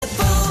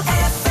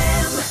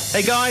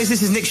Hey guys,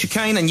 this is Nick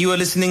Chicane and you are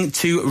listening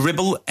to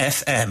Ribble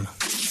FM.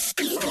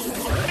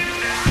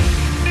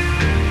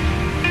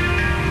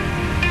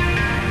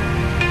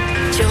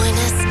 Join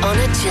us on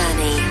a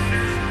journey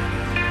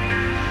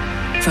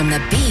from the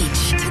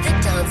beach to the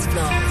dance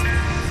floor.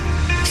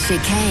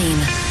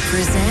 Chicane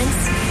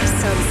presents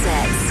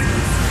Sunsets.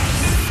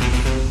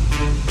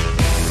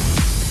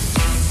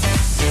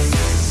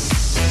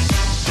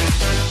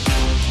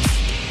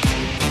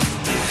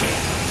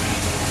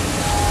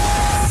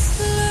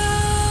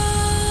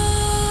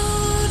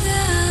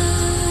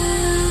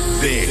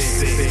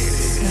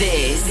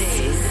 This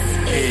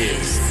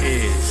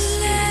is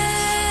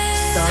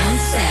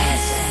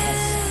Sunset.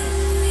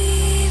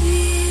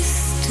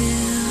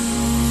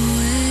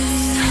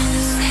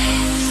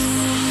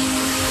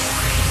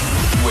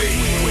 We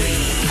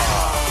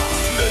are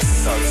the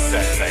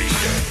Sunset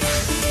Nation.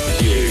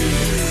 You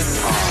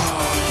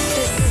are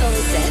The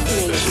Sunset the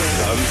Nation.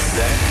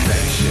 Sunset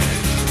Nation.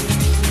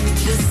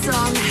 The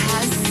sun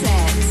has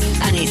set,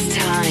 and it's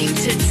time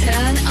to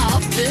turn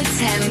up the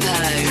tempo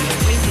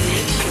with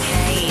Nick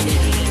Chicane.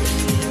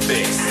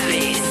 This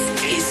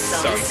is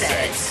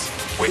Sunset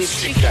with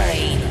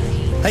Chicane.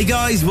 Hey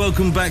guys,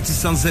 welcome back to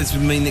Sunsets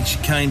with me, Nick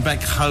Chicane,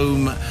 back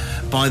home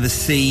by the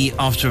sea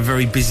after a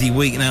very busy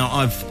week. Now,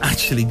 I've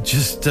actually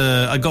just,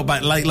 I got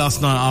back late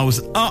last night. I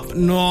was up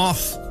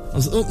north. I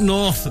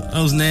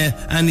was near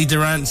Andy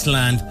Durant's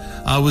land.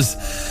 I was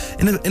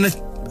in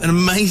an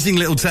amazing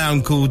little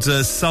town called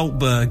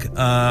Salzburg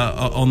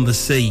on the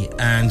sea,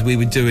 and we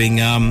were doing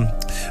an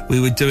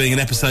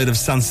episode of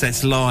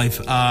Sunsets Live,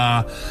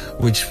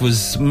 which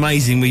was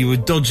amazing. We were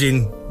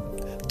dodging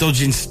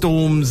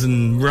storms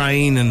and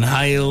rain and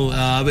hail,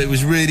 but it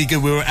was really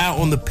good. We were out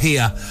on the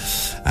pier,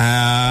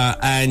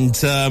 and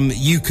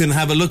you can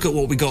have a look at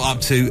what we got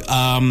up to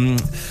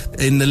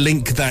in the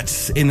link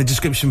that's in the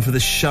description for the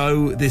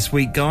show this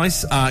week,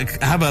 guys.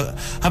 Have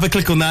a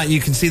click on that. You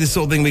can see the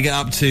sort of thing we get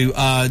up to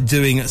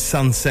doing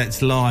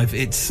Sunsets Live.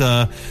 It's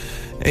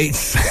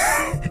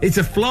it's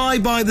a fly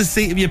by the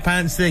seat of your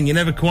pants thing. You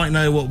never quite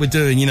know what we're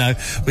doing. You know,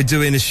 we're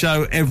doing a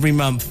show every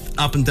month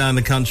up and down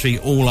the country,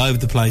 all over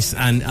the place,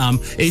 and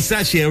it's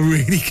actually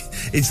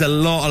it's a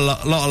lot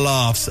of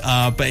laughs,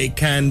 but it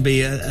can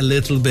be a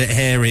little bit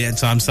hairy at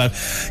times. So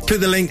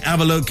click the link,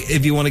 have a look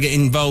if you want to get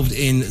involved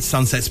in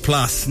Sunsets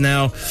Plus.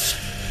 Now,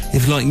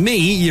 if, like me,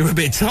 you're a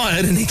bit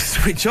tired and need to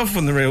switch off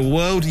from the real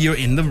world, you're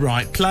in the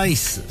right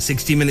place.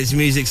 60 minutes of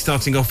music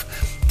starting off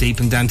deep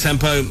and down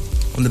tempo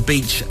on the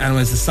beach, and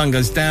as the sun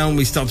goes down,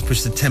 we start to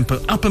push the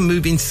tempo up and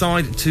move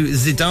inside to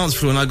the dance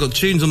floor. And I got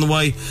tunes on the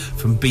way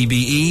from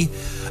BBE,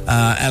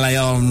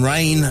 LAR and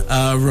Rain,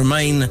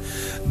 Romain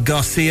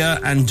Garcia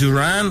and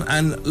Duran,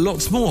 and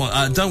lots more.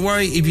 Don't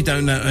worry if you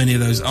don't know any of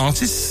those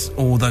artists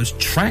or those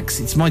tracks.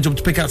 It's my job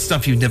to pick out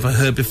stuff you've never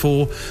heard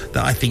before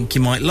that I think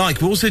you might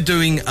like. We're also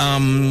doing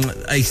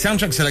a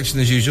soundtrack selection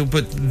as usual,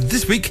 but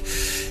this week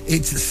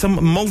it's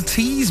some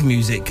Maltese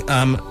music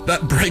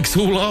that breaks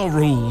all our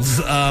rules.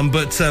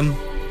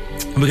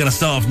 We're going to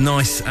start off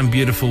nice and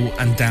beautiful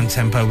and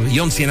down-tempo with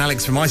Jonsi and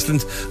Alex from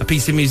Iceland, a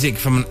piece of music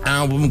from an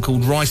album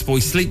called Rice Boy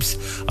Sleeps.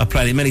 I've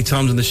played it many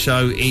times on the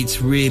show. It's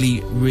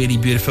really, really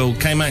beautiful.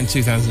 Came out in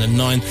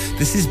 2009.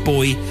 This is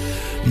Boy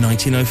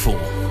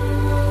 1904.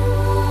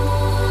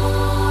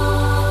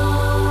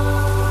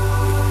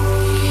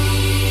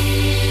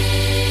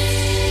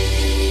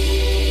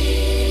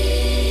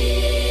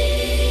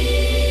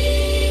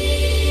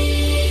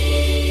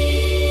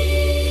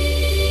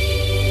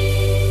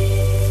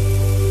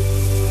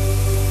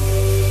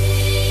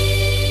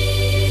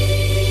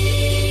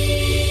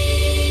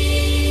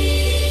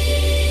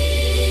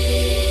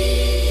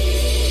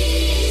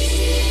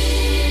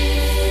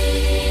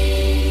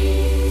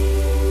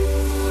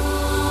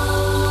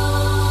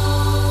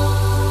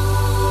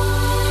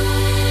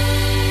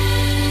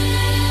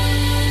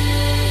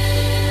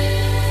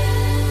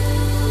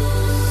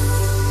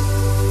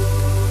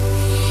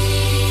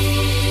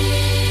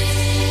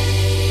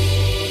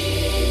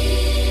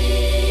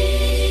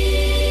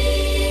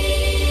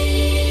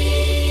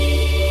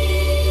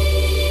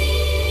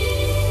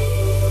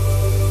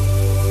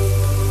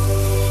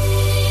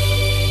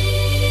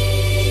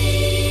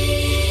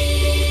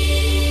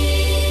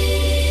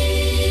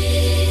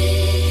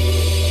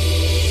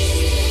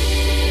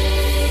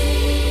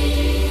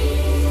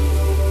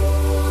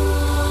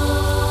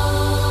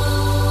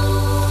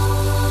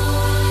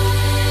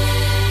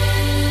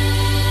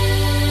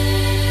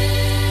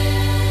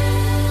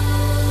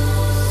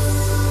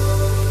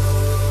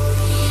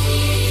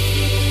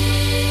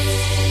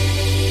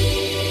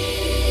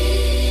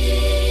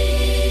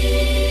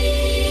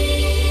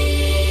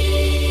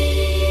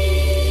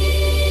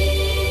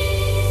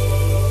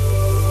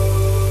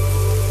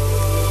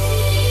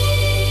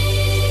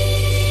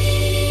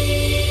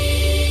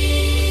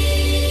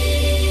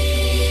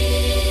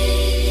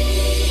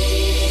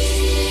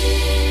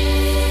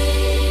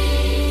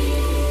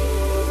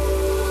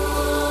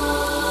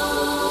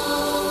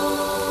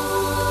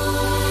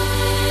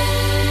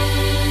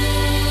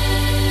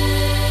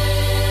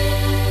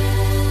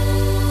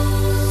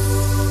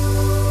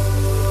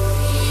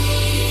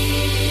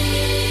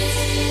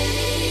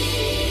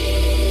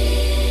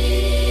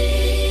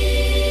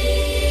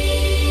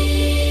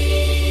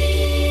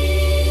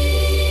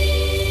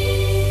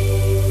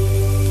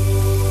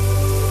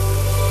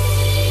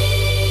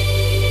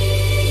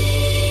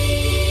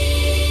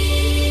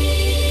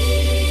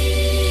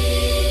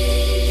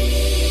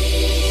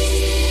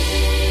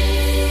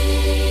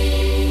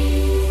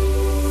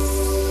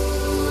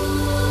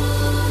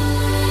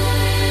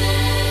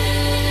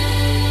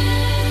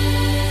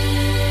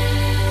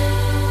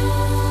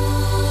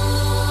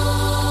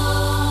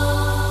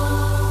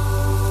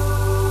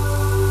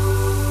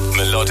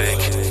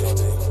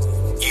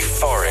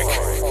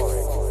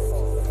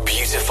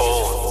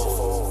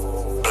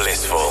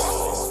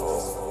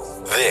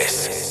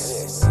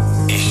 This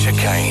is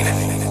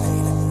Chicane.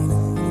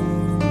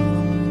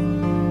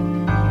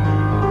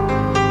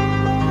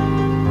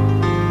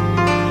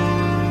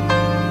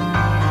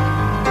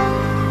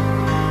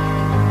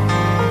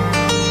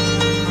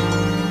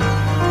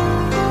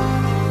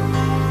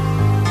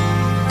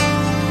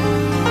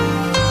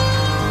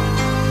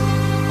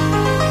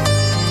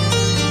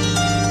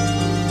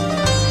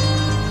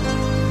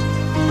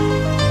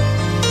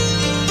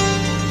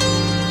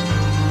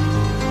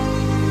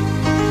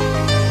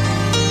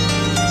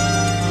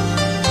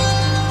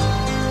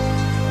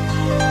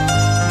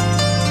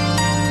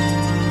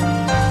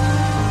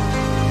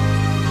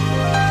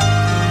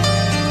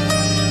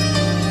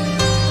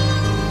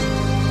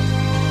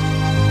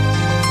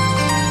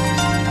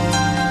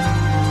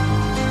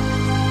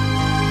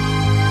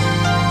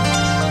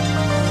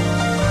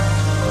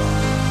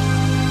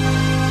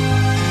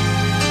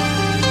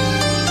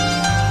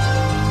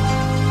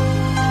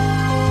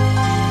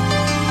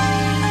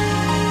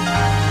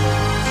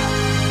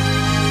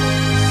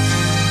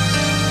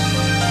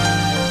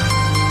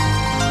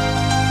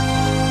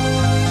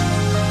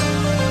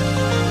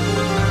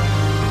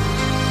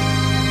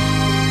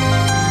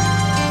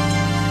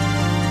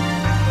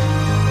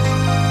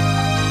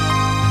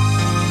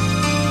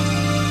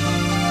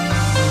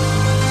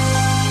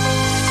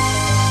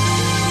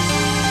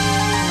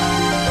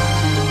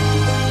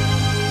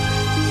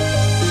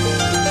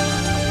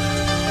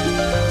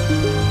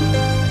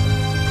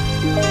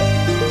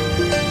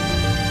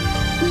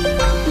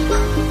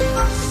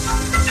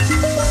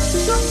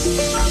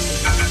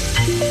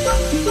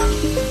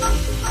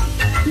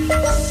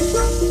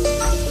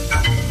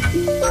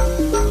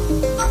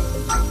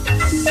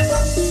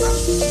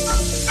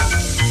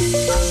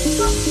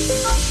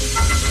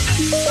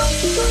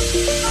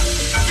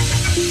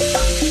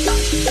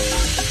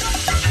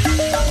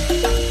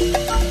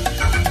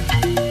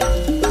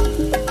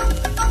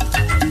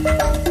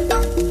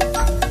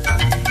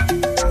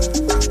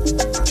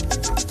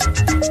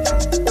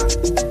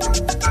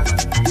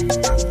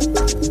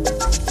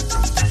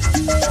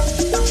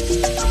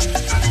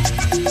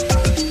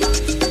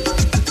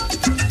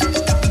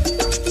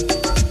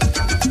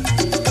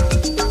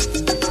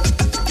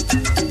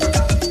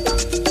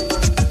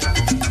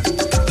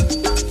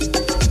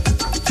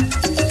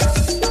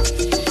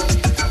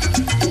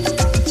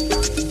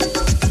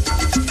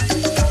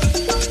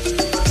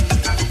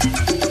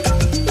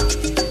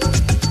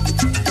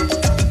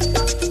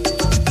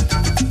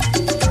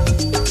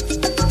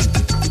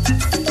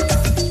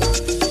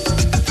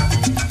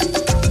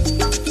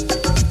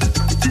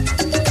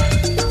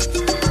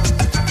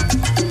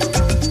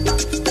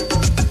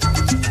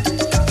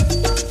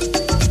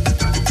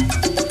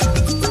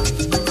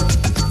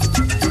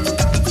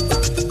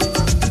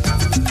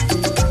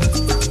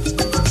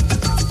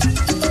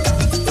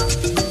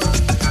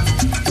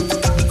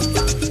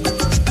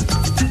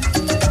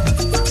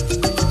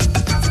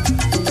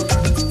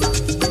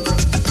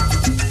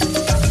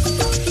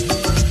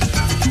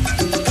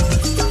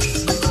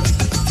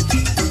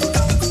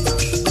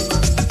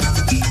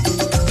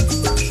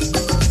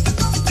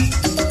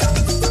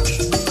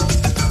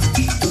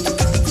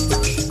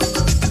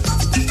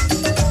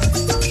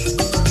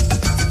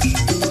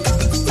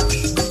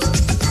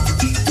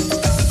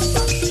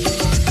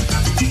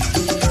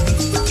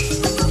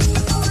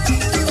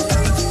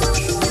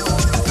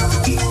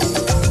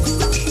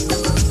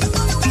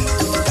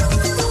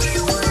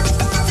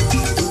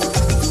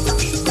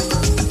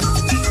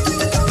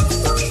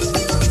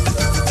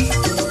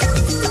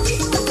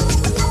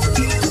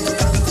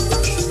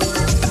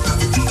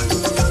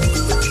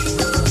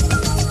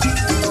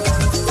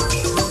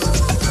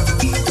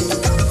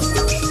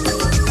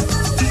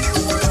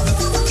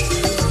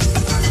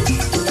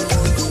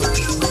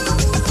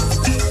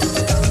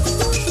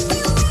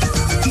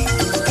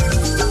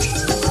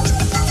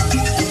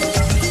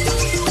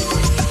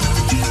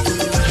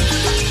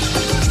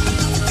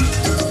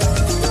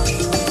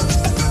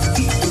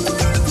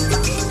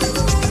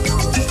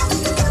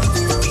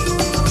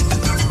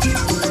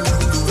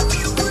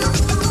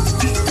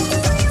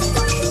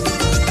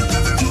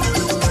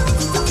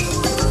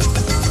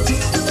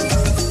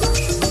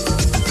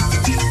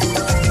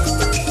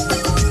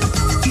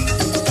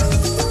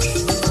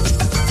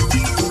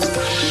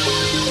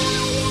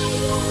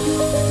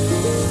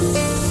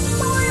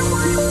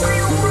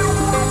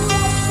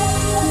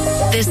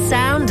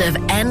 Of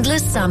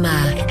endless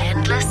summer.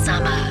 Endless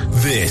summer.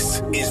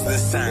 This is the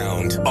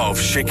sound of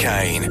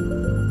Chicane.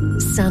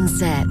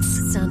 Sunsets,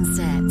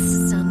 sunsets,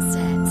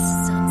 sunsets,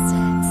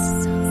 sunsets,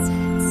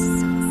 sunsets,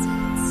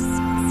 sunsets,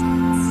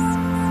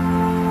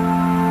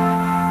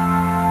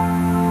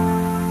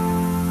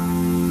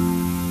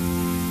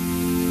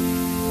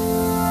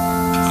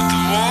 The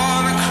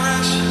water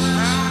crashes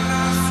round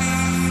our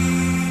feet.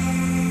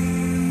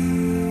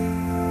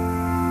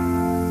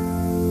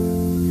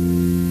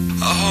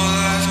 A whole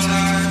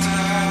lifetime.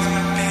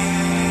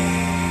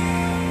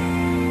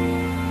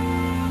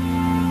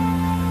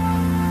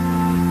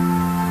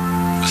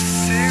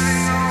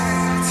 Sailing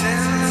on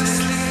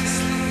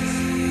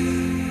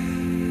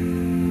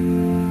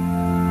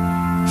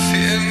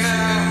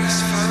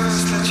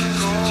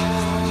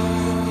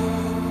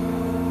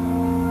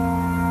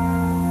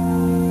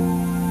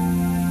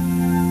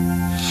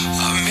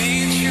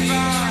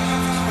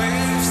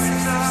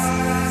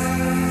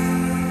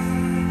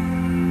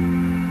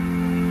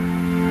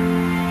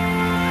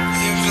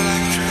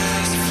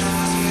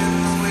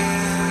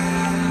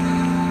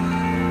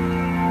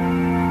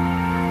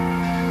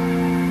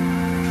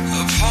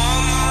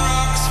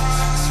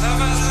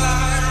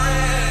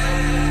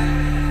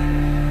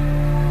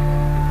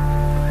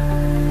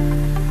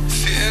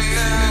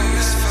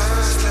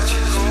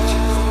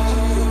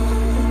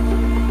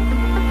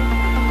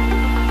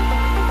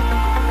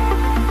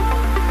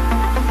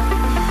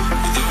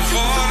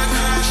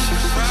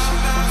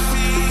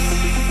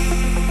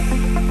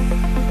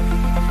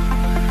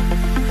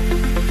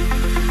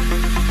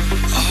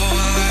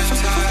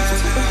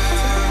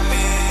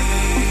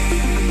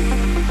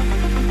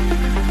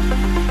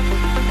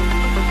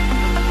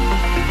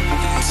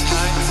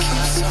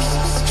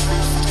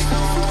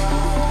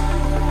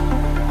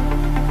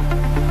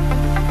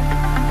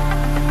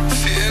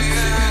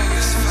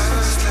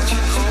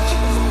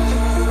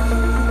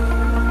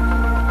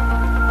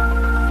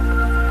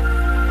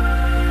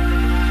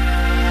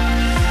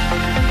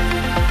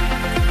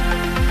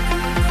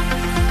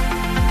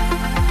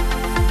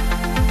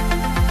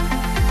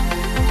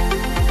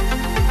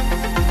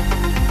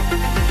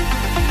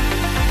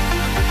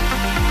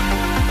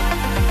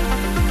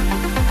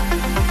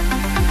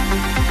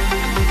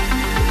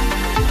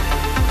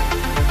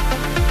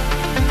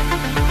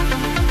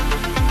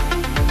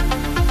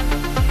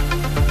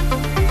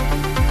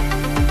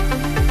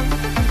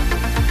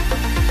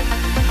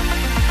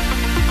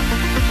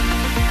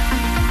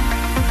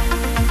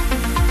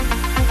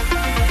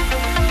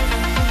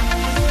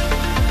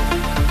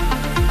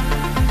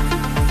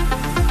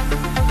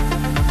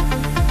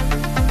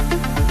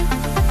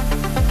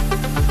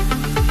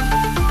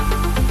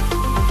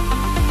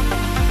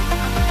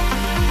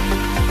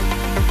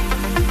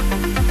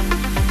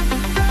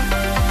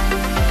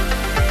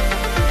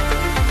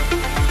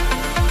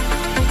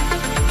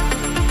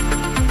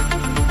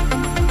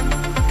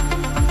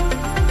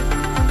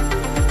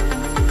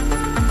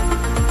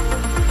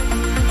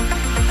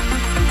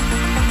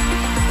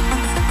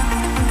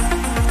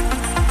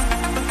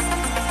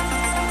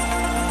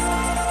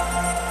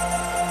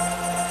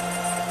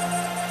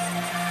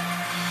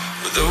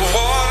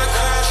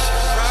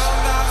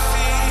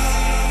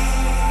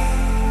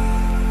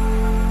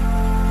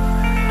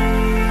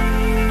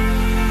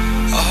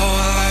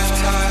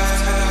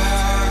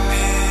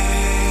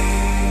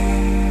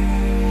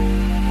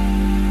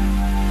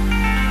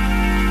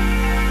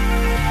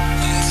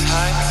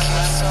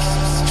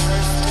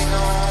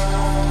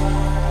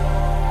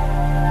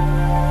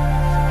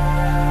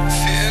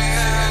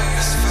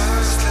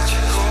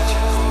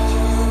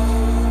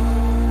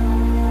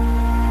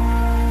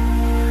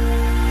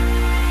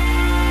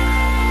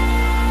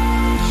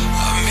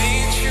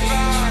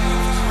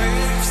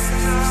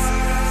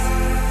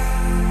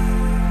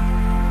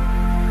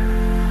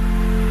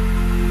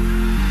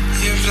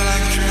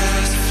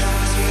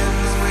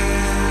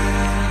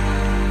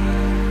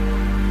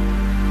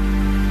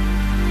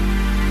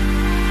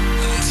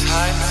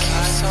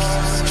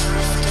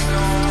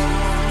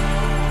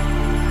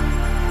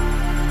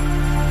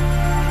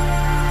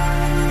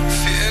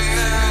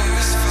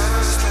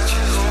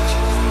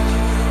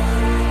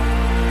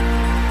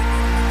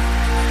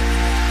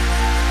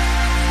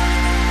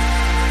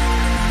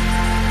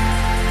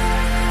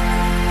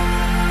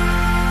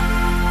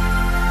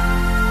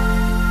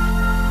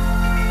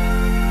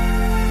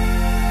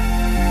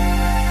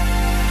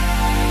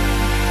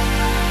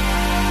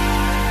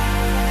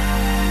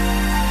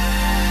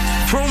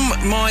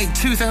my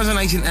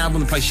 2018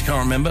 album, The Place You Can't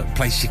Remember,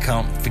 Place You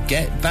Can't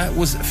Forget, that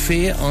was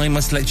Fear, I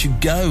Must Let You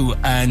Go.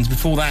 And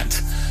before that,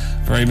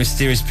 very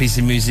mysterious piece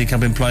of music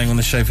I've been playing on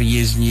the show for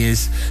years and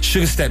years,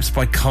 Sugar Steps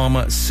by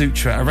Kama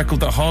Sutra, a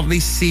record that hardly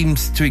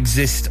seems to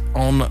exist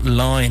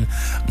online.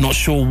 Not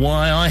sure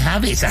why I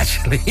have it,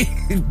 actually,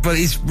 but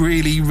it's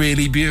really,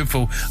 really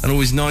beautiful and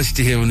always nice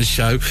to hear on the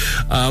show.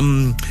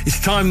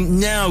 It's time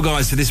now,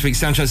 guys, for this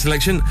week's soundtrack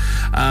selection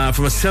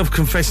from a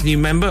self-confessed new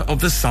member of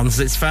the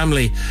Sunsets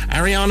family.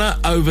 Ariana,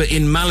 over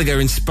in Malaga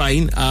in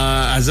Spain,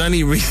 has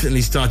only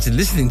recently started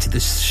listening to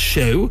this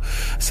show,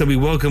 so we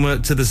welcome her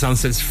to the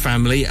Sunsets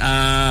family.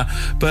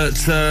 But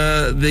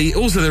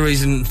the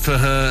reason for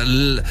her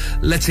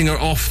letting her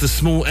off the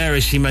small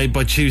error she made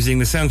by choosing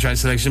the soundtrack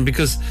selection,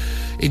 because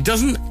it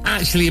doesn't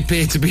actually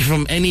appear to be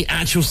from any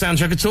actual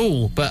soundtrack at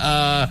all. But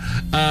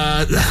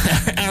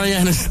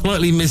Ariana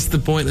slightly missed the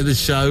point of the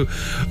show,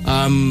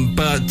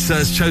 but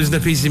has chosen a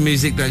piece of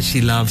music that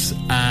she loves.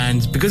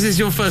 And because it's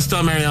your first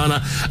time,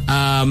 Ariana,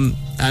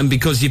 and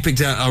because you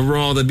picked out a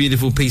rather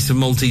beautiful piece of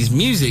Maltese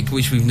music,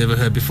 which we've never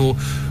heard before,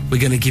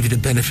 we're going to give you the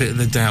benefit of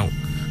the doubt.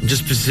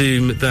 Just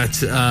presume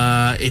that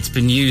it's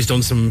been used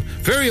on some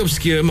very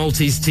obscure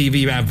Maltese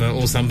TV advert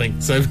or something.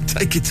 So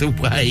take it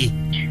away.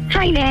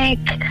 Hi, Nick.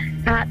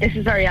 This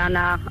is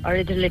Ariana,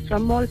 originally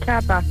from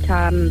Malta, but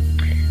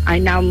I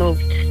now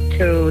moved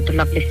to the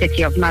lovely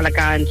city of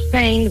Malaga in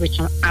Spain, which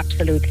I'm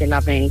absolutely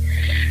loving.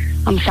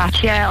 I'm sat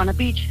here on a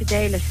beach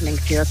today listening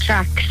to your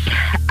tracks,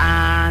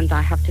 and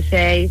I have to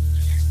say,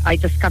 I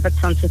discovered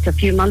Sunsets a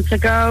few months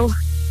ago.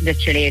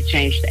 Literally, it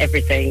changed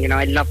everything. You know,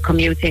 I love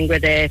commuting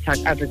with it.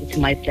 I added it to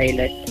my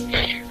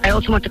playlist. I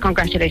also want to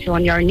congratulate you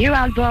on your new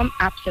album.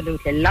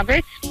 Absolutely love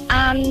it.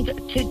 And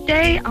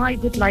today I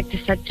would like to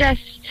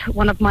suggest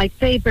one of my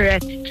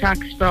favorite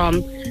tracks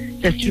from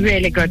this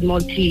really good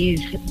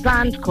Maltese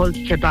band called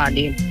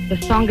Tribali. The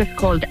song is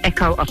called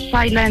Echo of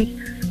Silence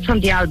from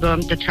the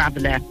album The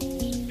Traveller.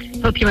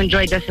 Hope you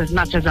enjoy this as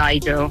much as I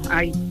do.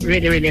 I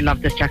really, really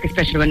love this track,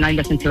 especially when I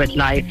listen to it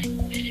live.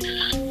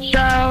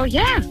 So,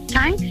 yeah,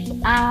 thanks.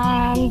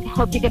 And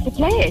hope you get to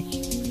play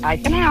it. Bye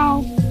for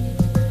now.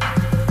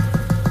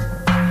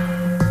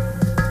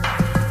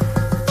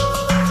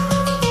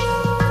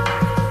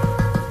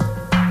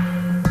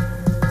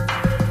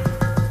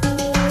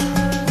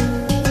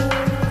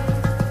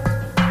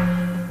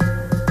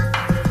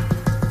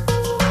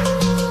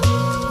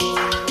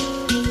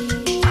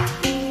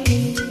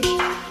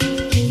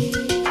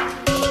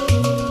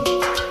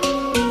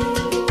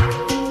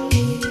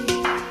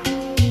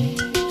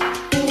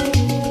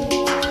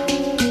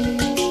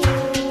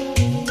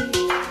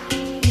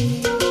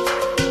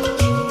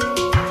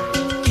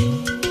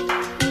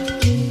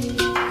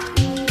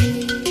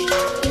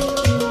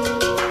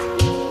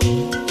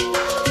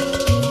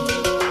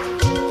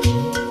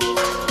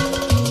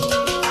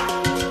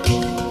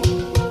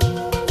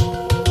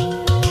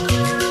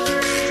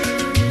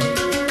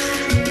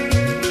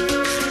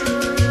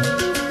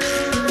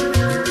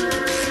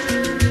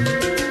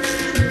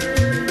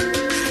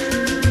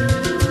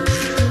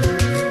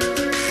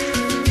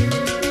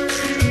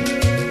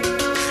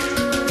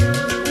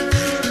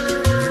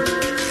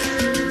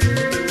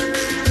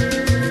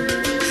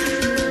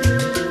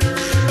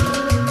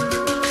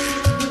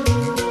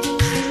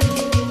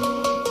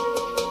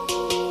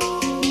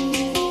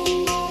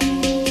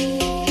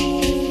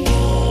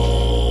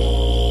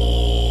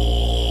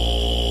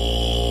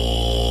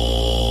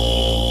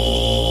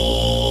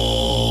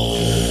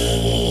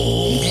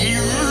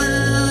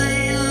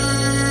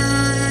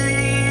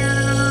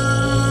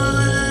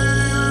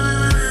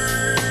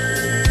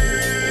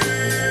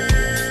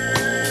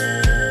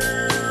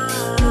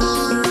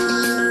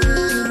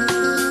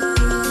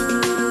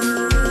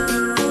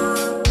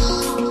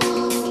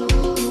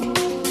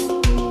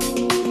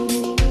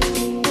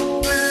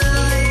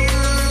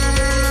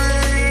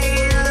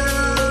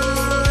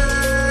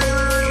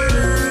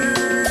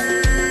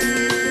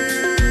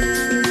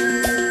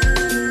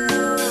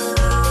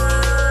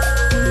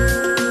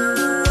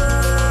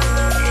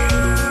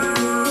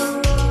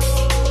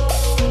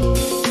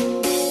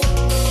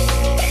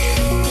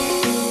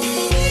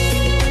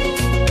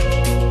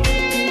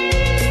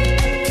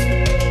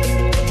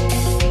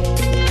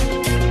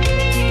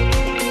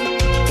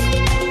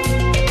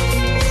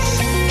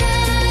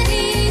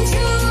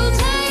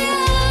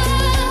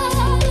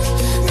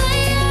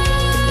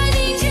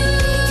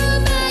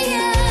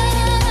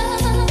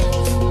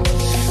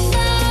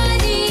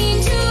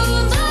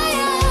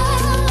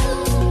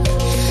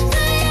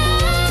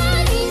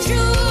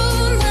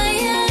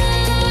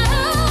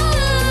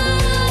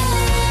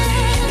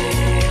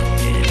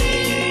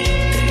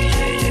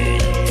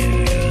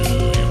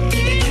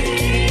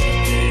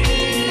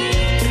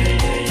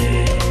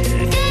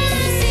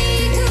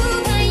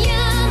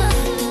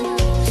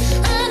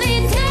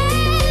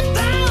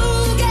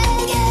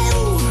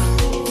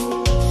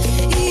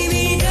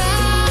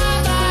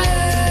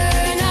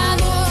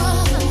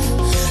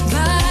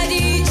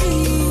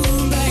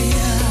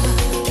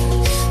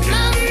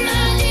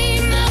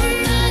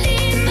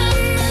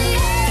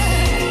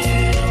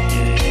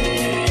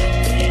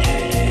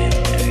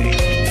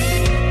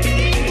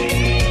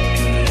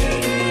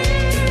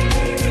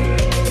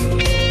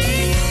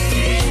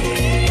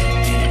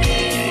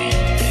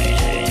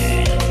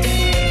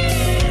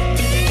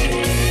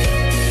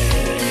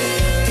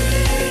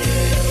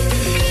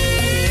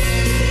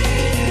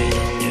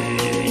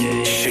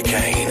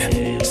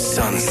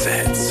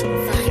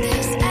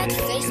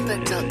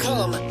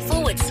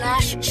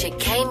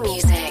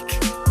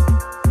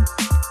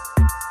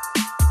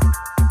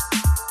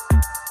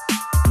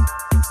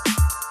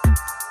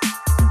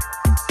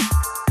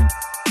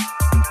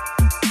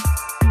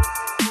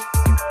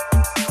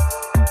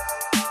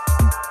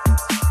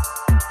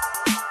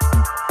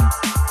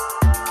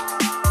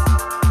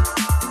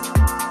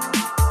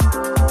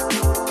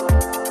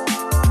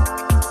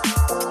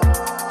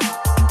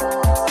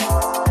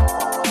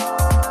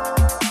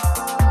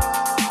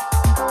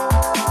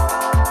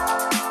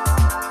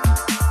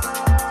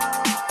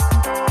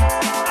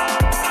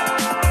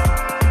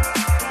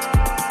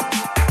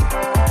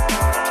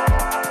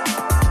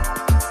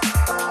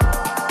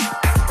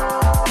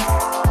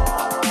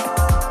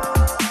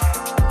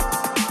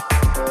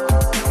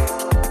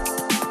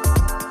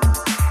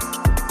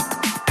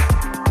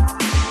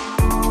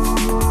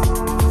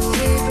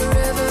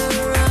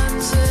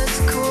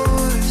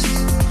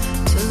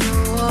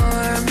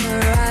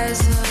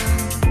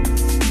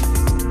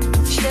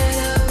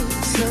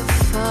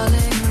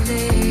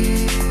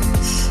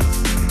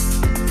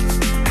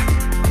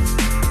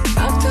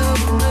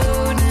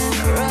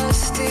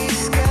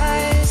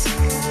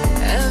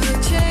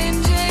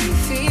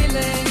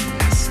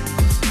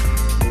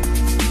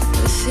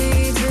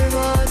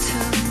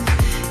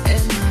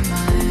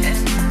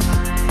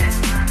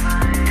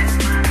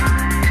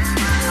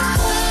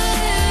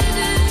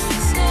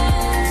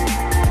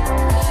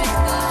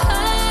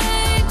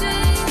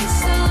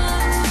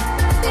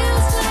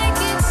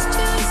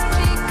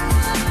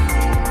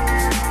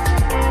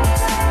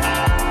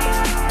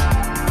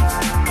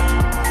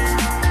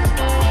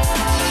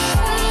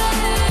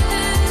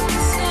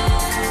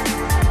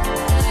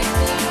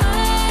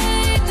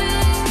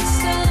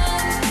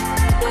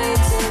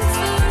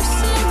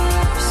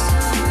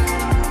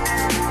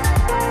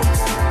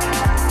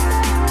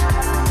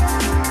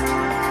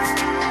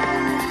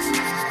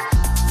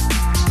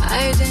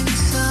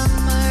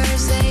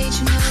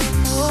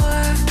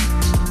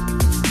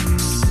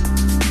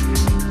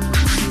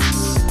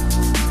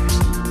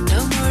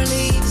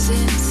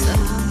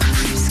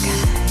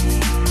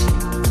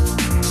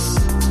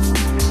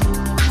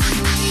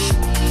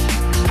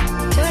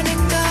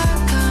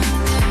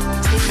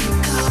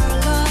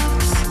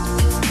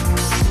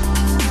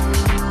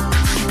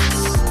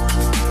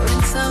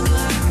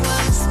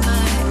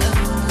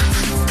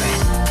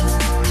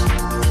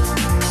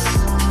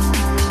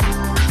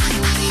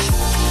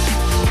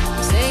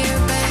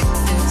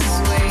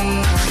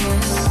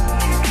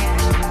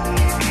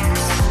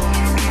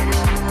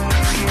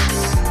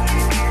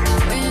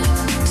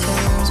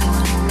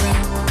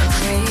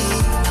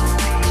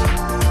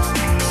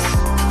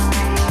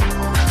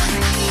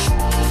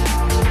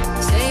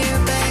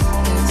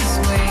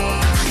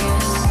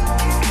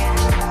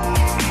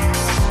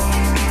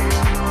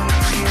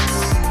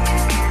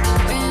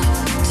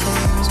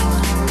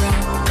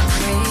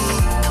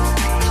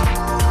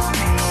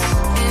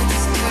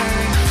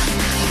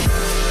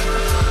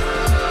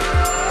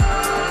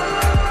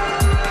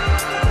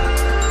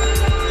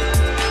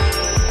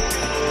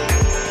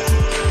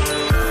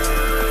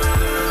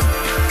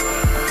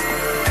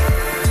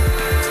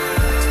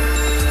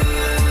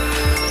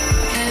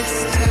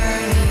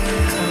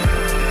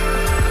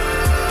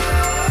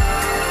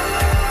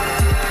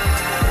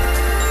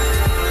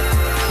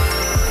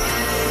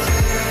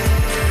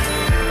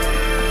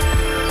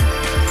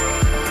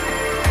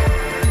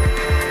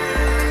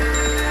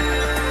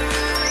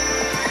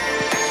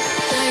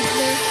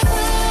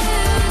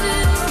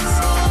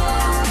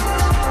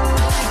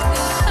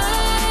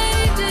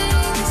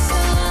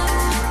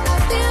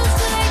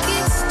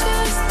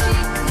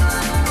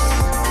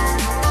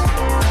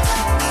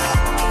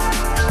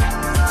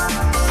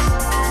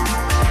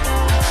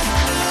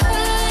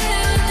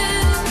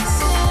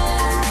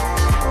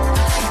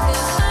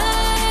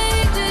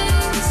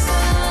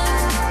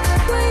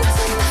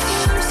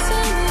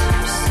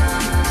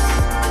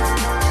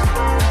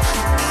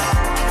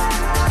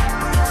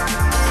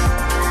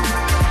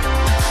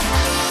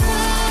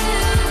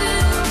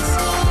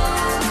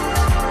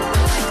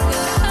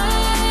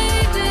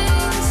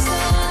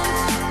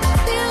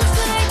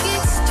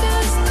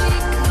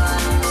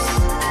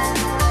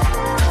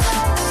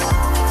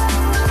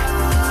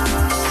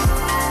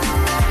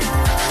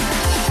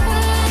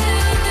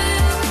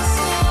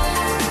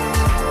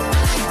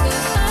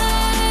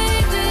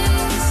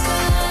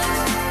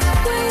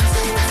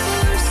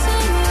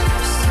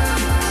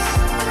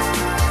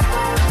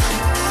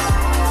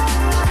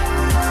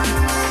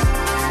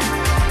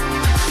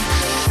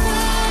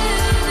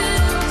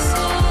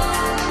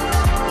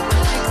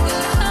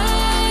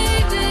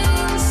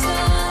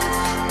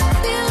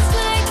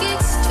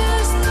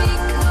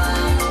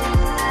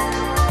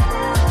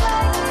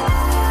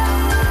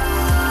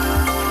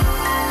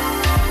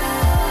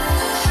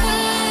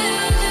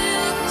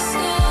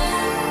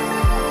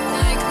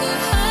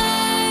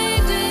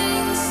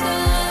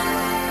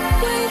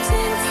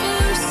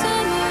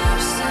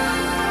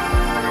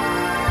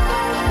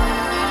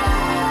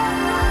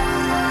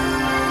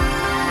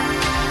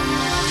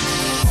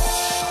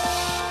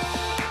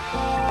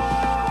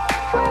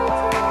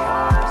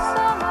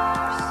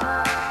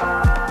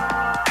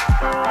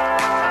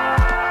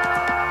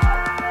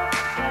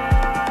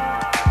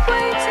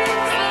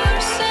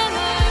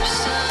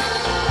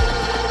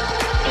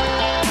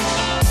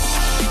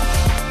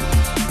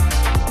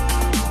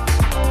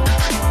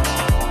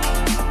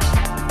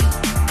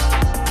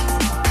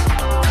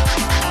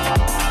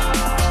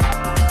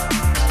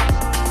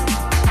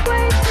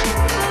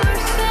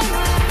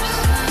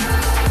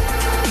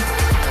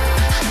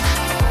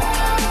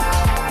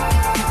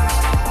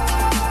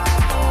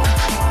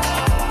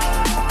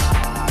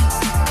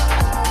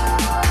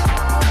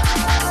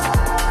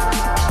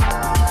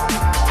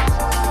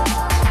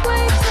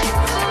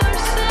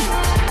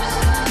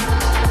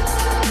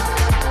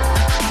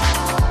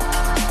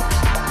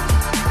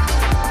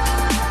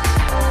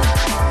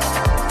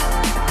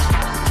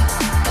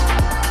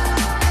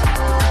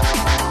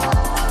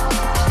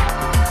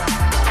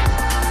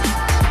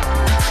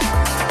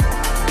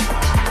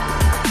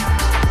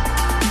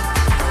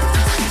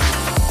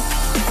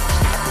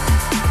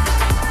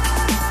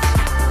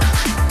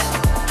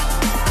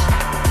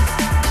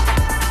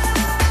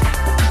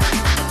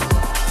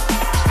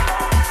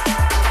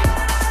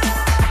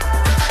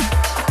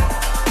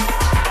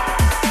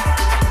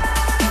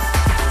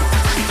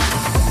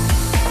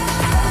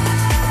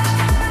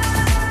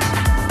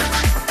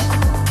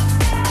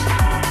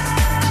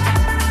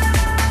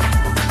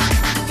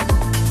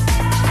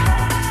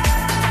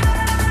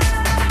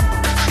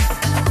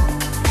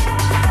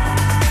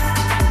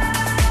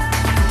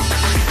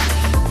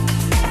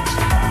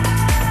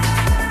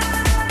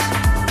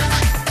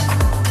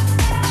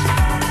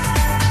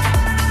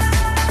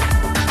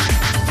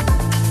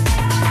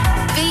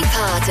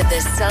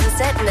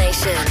 Sunset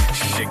Nation.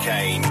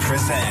 Chicane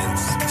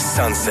presents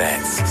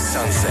Sunsets,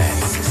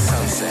 Sunsets,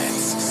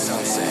 Sunsets,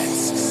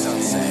 Sunsets,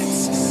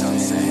 Sunsets,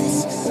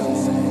 Sunsets,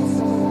 Sunsets.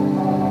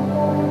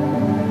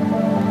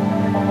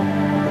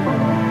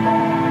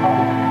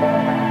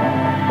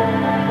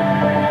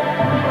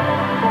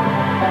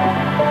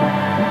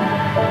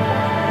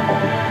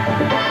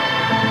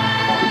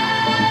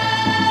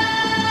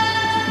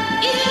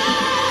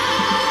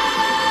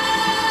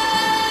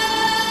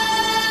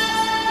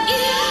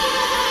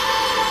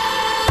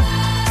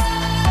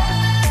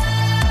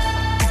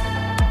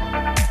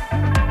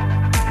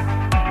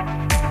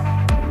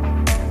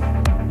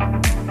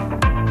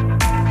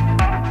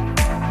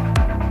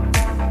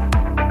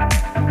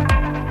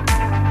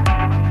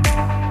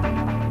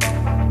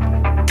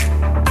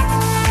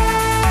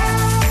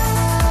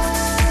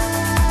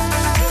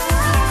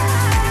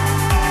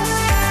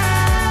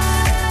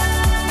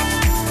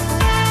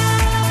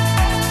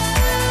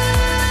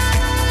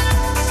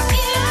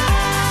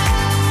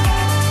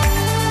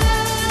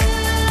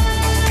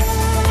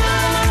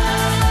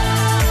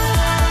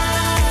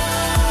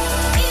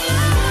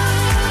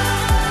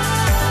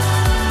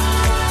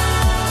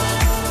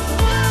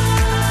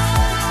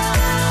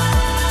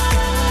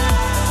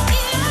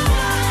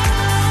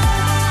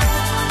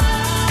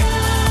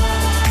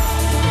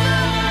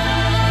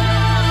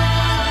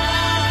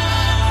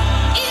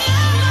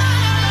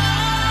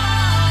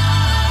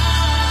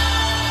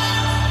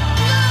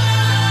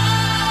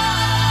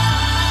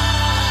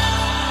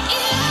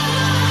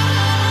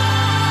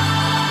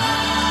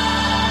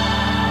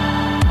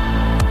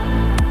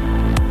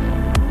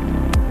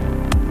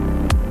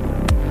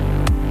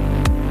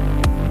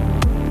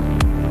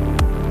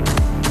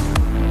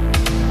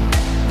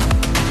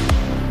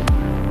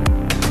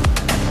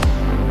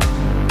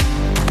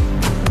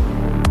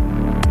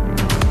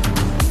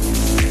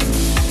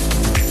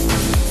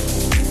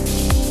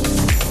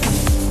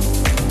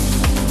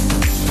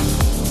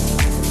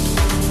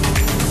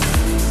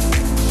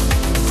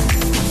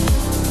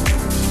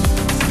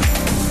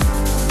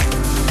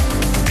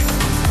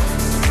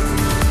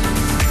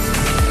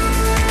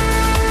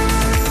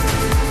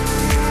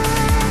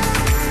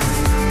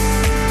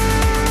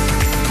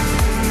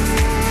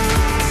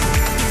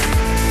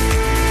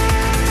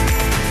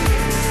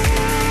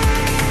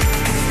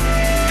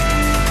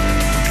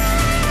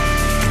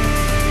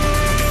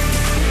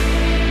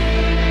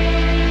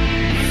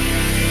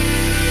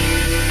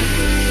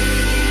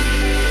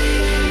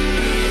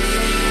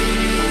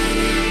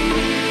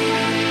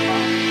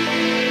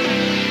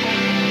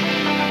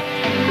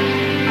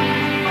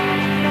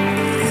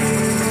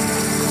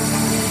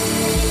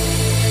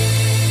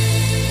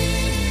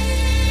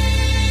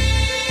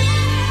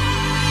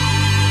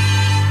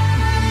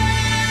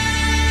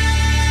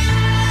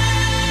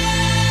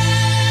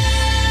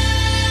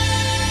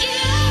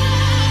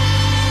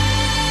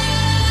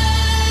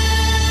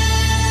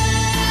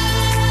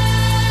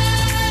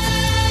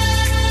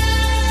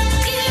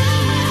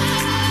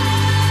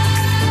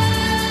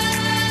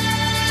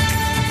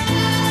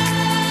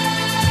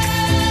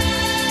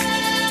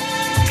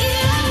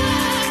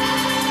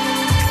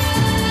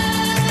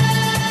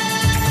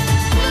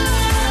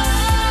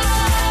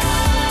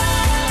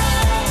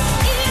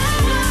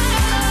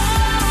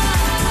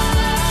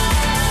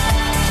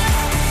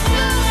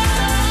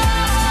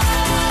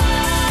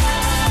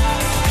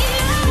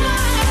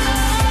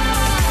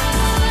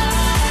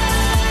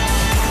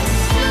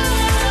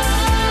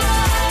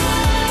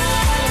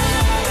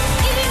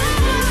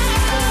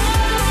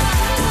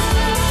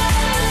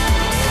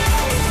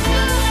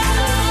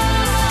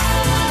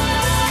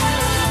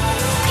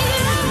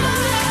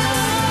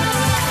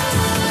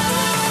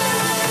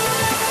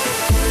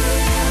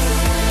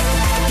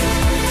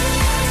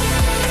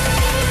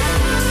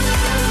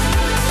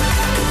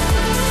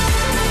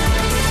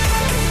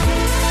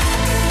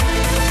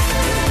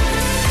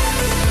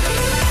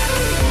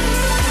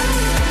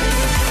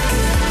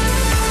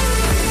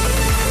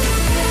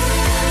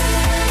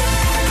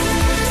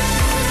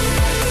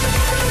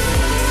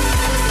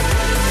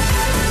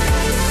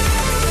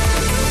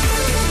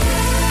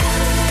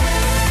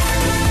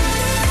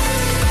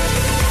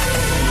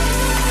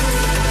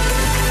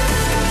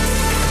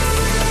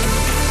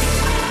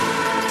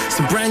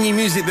 Brand new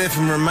music there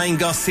from Romain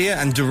Garcia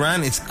and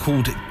Duran. It's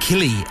called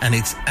Killy, and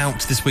it's out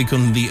this week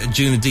on the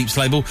Juna Deeps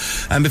label.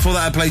 And before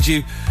that, I played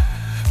you,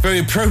 very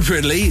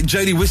appropriately,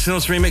 Jodie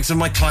Whistle's remix of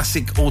my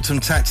classic Autumn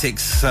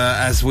Tactics,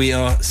 as we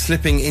are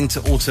slipping into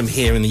autumn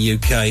here in the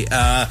UK.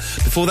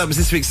 Before that was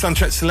this week's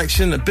Soundtrack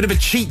Selection. A bit of a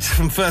cheat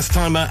from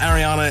first-timer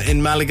Ariana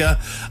in Malaga,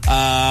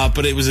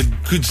 but it was a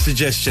good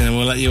suggestion, and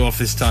we'll let you off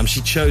this time.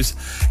 She chose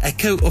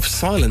Echo of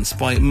Silence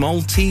by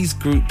Maltese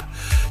group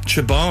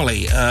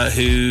Tribali,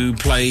 who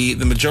play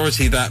the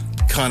majority of that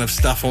kind of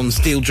stuff on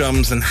steel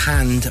drums and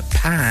hand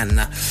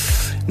pan.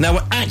 Now,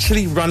 we're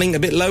actually running a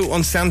bit low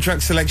on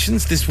soundtrack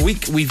selections this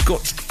week. We've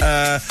got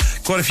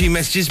quite a few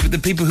messages, but the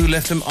people who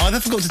left them either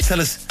forgot to tell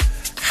us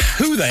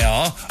who they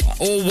are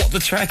or what the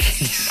track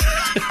is.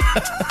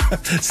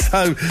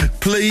 So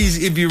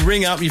please, if you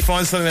ring up, you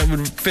find something that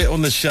would fit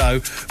on the show,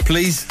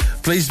 please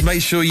please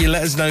make sure you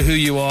let us know who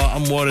you are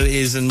and what it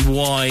is and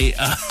why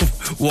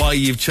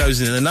you've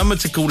chosen it. The number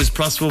to call is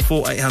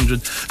 +44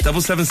 800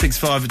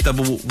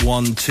 7765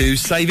 112.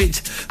 Save it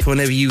for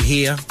whenever you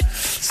hear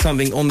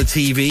something on the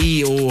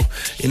TV or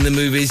in the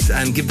movies,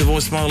 and give the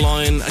voicemail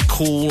line a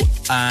call,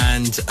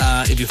 and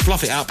if you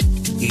fluff it up,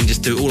 you can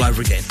just do it all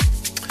over again.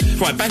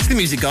 Right, back to the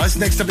music, guys.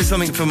 Next up is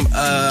something from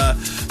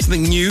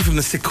something new from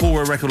the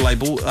Sikora record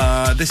label.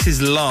 This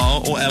is La,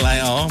 or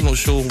L-A-R. I'm not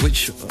sure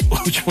which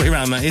way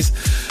around that is.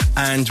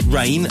 And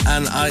Rain,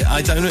 and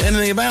I don't know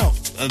anything about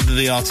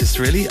the artist,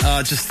 really.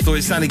 Just thought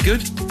it sounded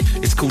good.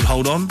 It's called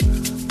Hold On.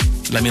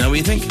 Let me know what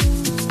you think.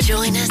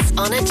 Join us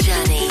on a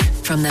journey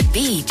from the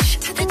beach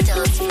to the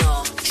dance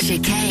floor.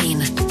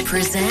 Chicane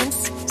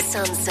presents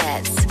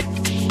Sunsets.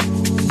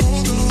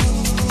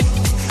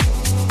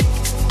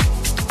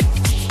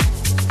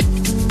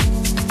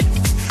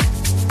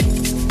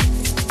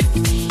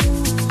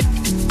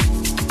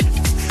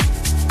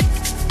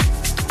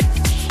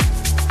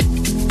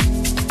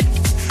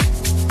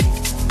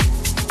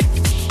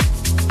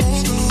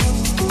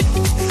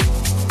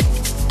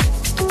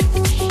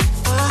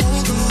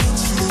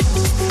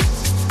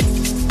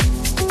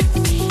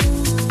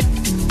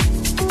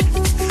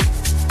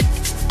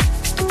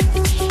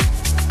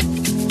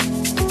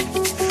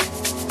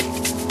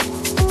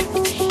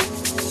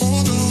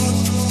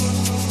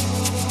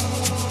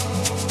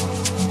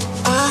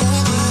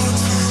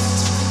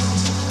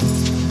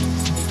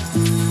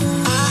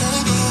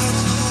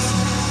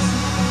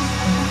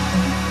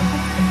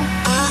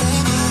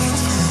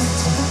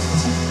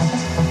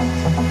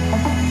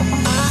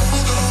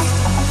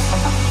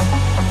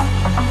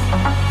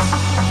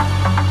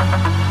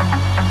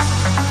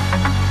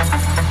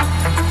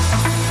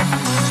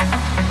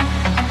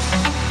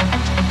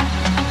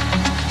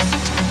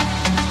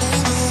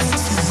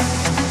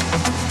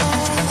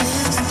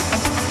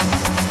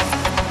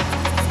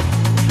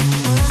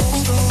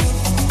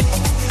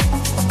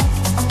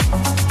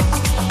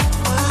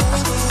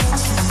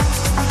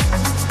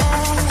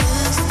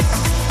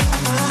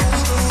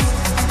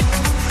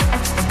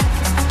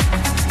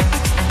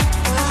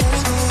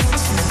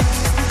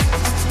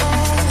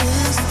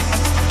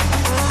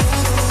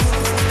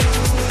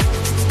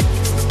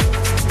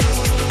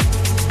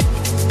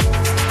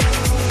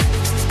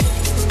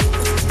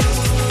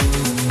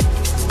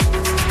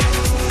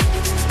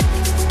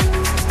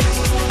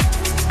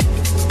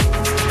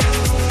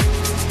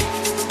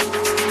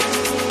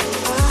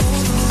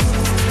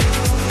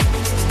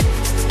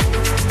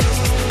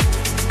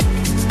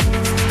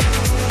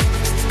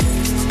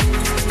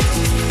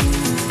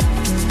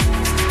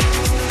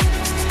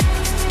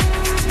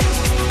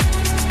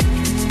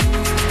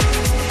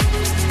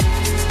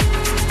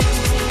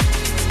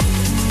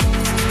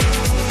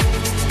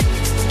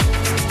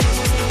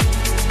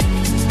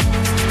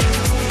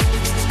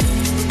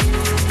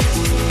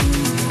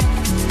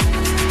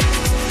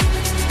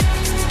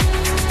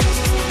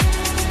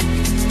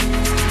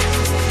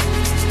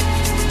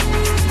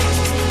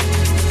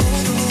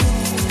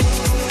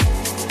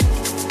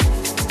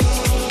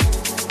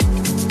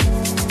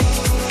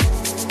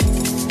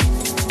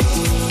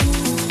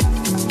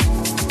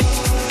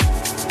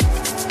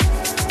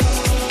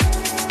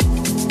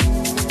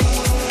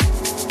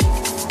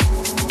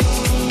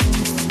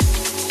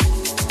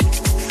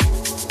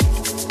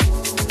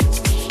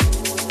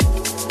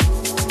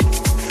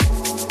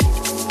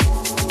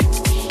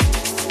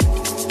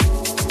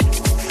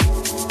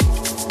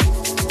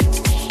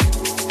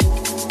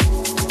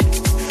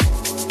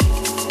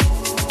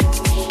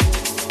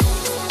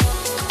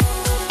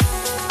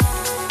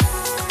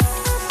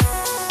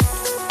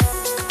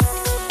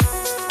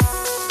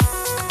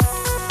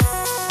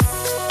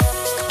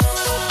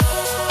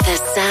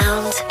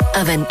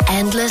 Of an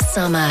endless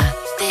summer.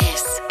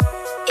 This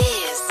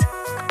is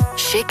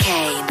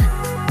Chicane.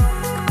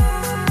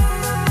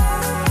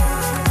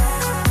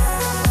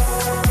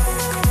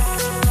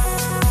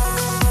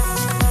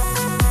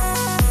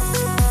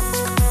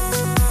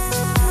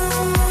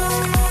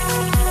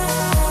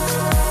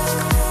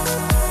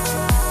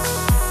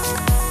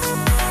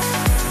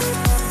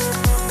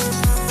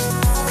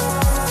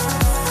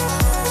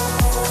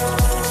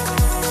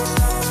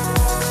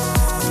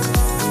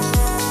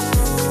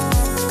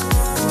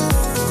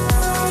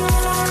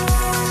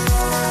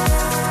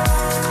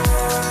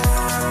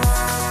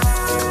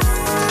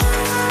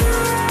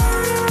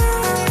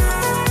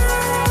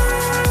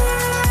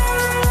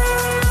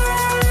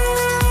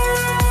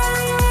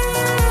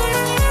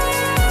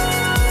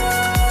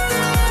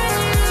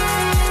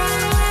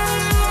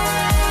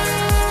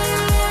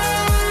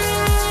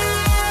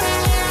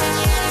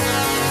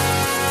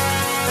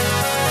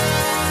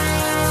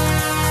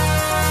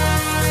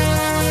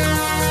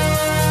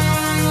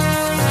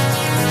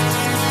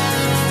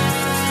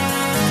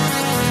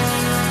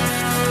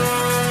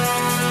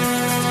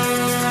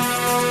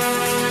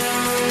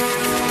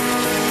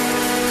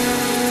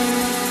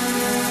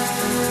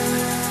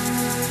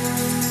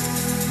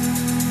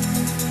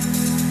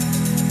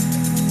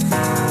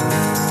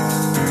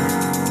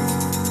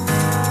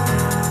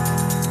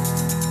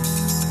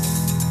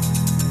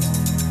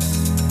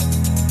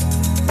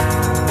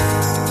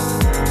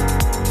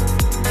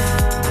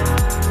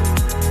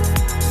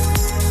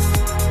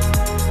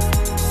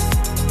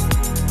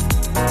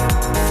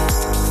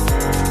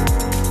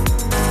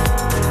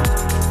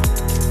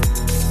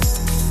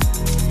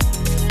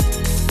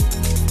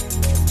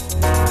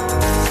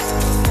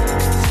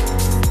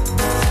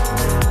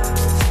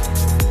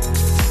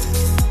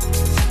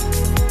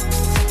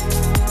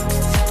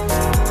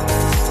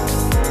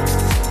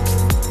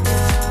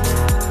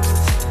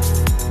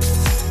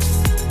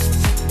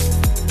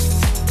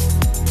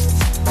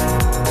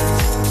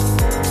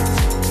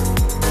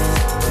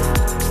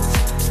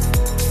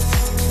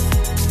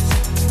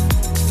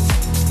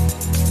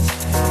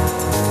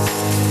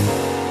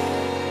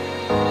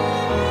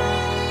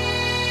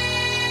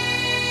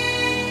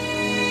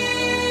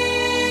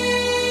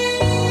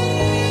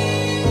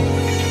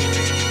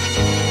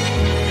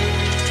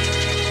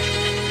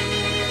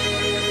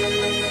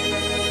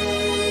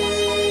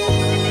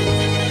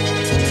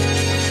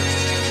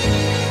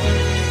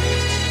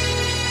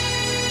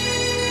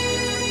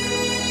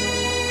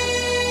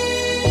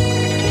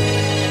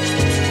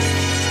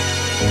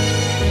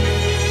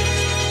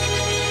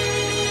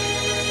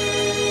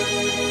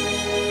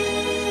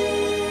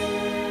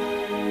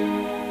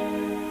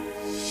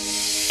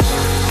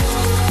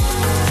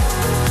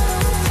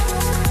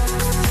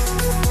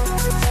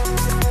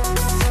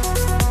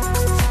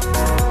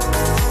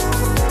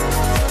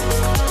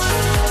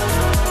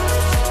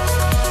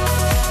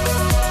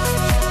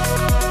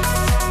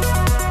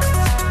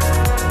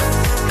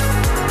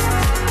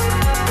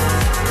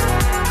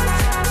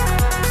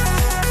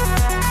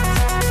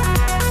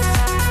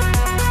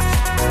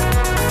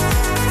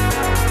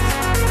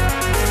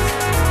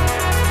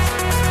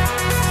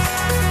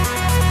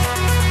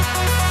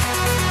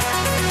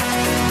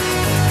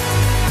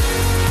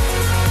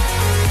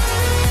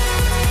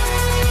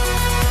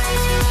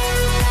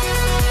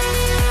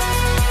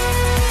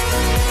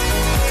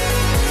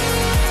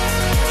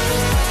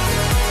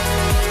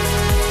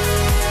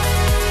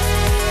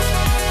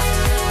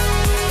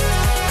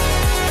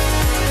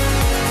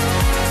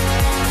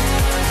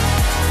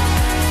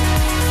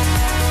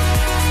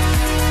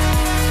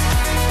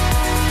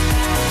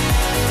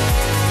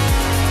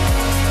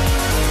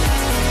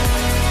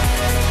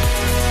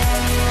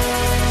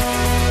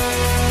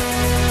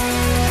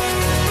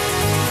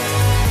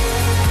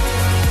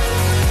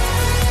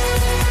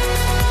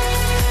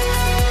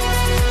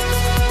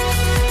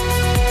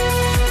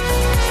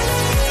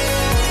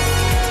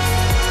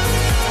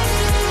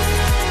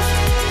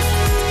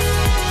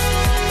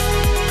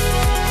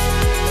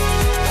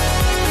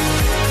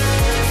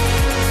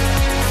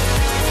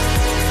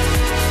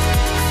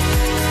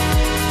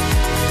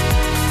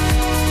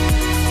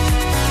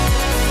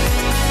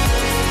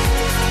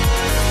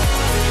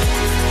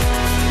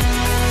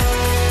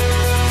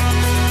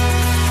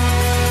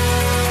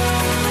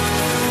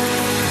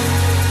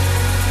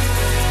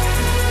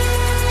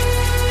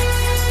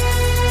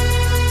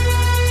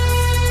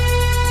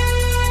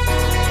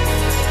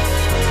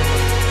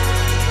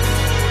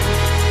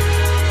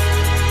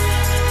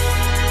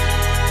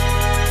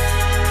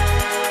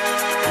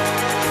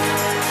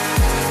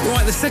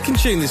 Right, the second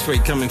tune this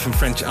week coming from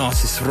French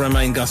artists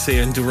Romain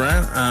Garcia and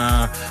Duran.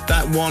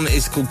 That one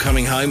is called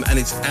Coming Home, and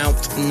it's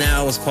out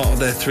now as part of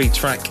their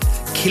 3-track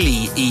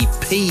Killy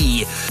EP.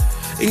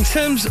 In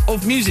terms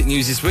of music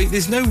news this week,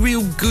 there's no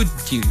real good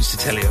news to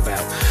tell you about.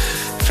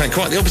 In fact,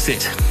 quite the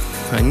opposite.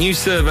 A new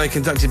survey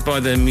conducted by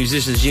the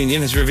Musicians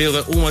Union has revealed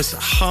that almost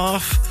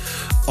half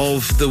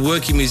of the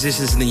working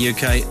musicians in the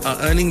UK are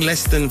earning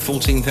less than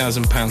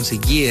 £14,000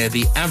 a year.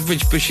 The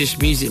average British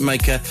music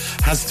maker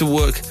has to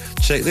work,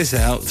 check this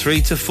out,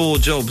 3 to 4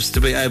 jobs to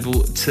be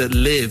able to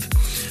live.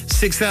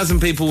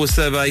 6,000 people were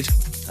surveyed,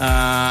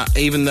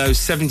 even though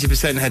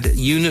 70% had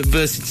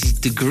university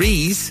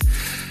degrees.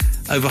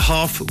 Over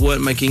half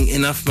weren't making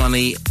enough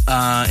money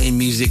in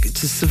music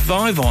to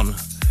survive on,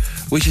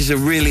 which is a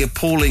really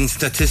appalling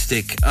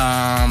statistic.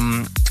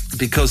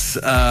 Because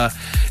if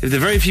there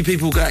are very few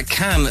people that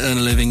can earn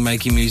a living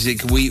making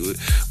music,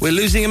 we're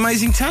losing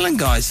amazing talent,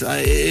 guys.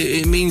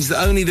 It means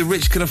that only the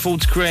rich can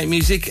afford to create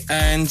music,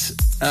 and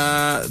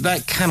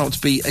that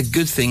cannot be a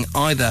good thing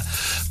either.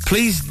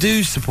 Please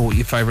do support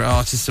your favourite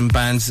artists and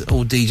bands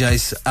or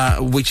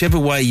DJs, whichever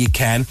way you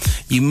can.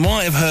 You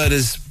might have heard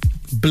us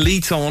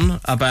bleat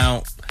on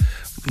about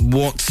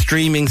what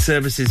streaming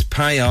services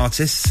pay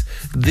artists.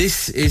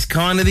 This is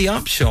kind of the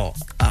upshot.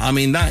 I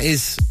mean, that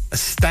is a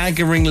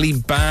staggeringly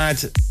bad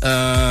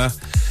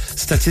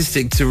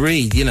statistic to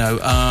read, you know.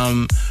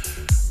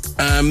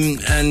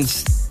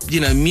 And, you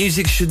know,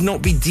 music should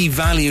not be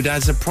devalued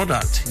as a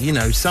product. You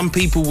know, some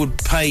people would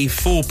pay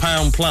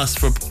 £4 plus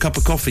for a cup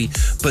of coffee,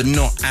 but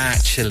not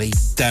actually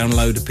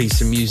download a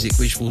piece of music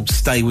which will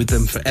stay with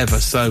them forever.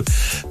 So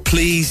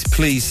please,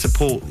 please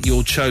support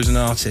your chosen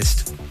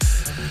artist.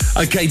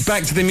 Okay,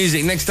 back to the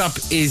music. Next up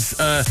is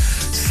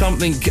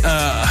something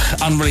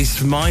unreleased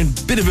from mine.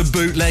 Bit of a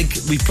bootleg.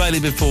 We played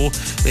it before.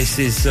 This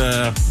is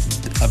a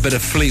bit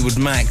of Fleetwood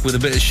Mac with a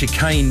bit of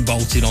chicane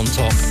bolted on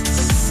top.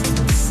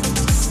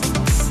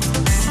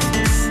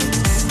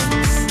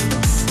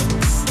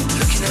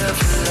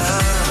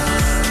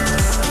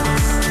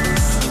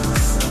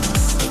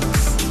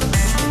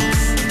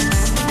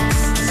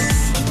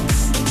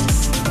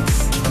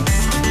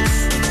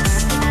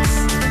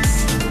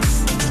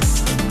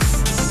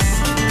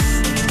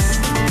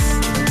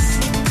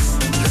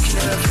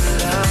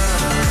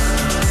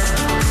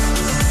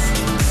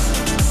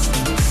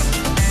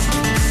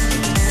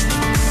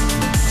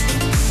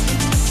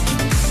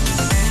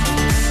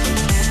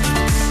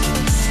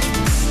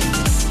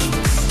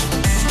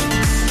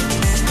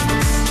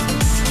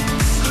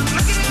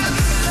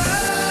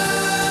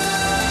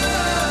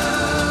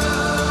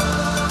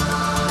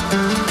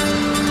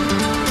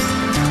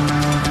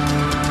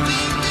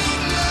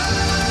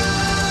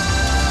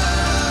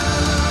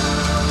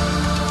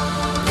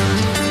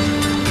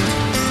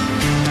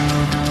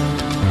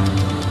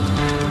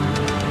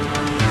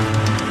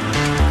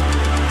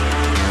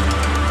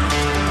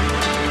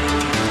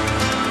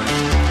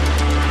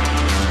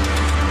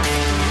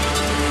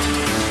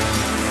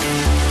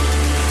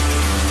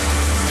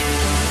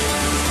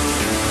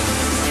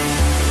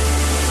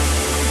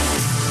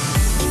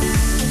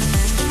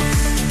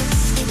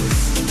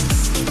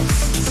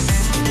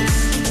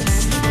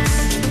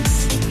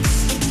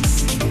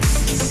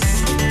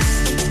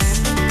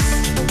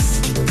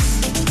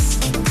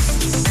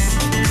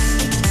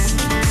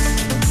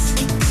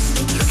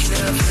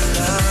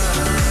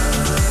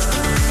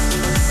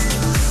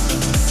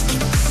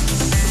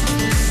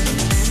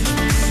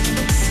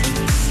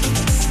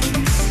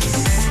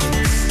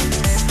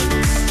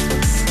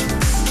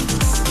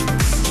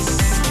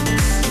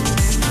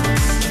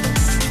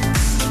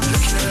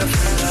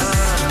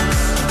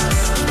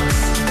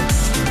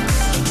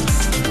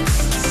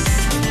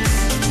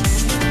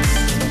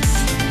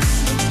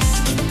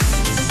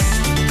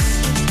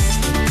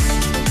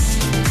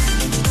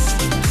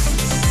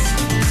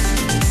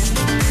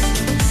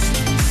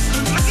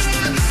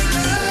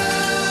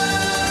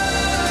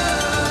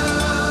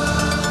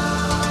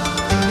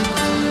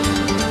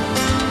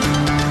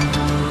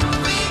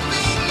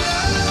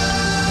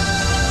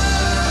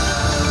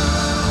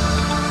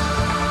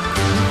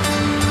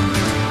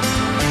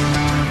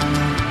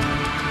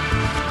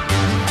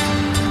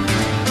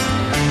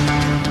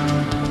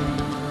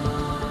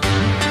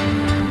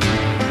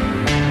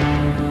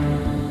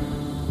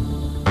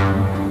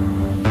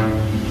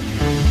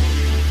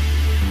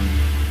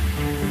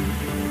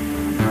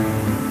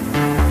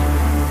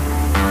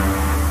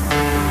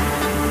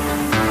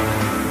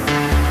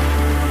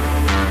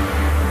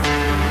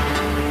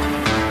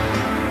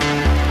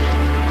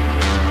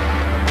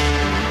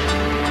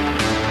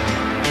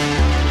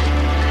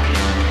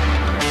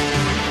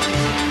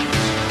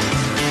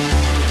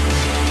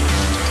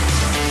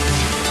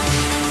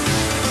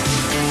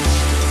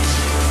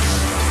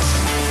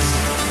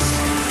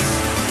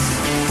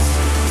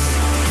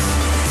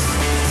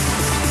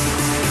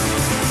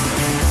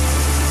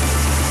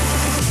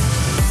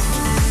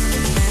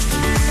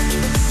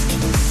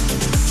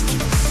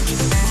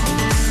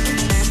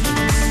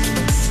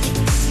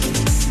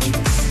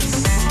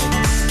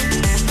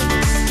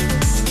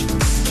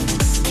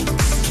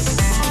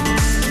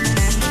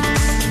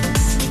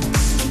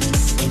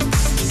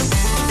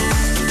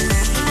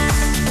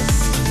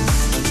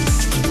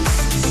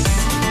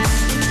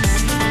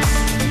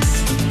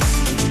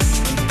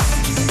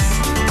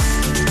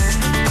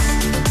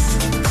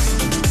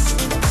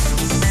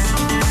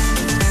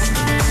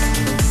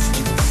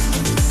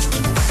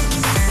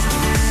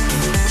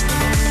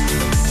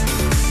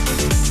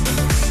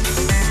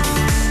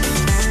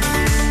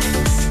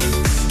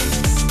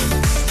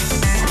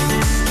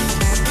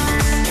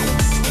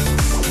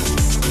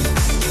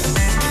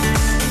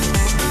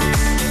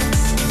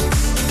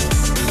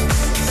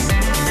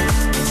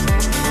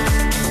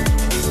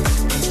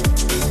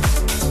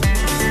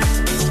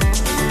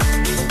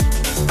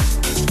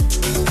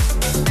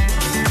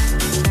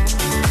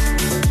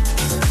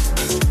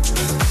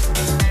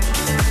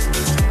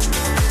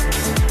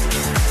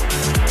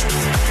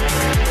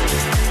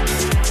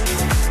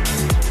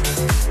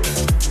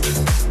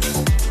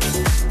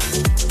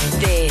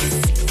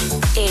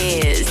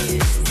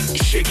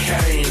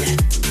 Chicane.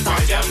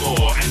 Find out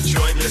more and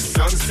join the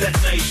Sunset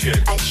Nation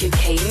at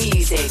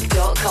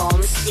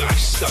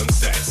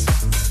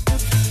chicanemusic.com/sunset.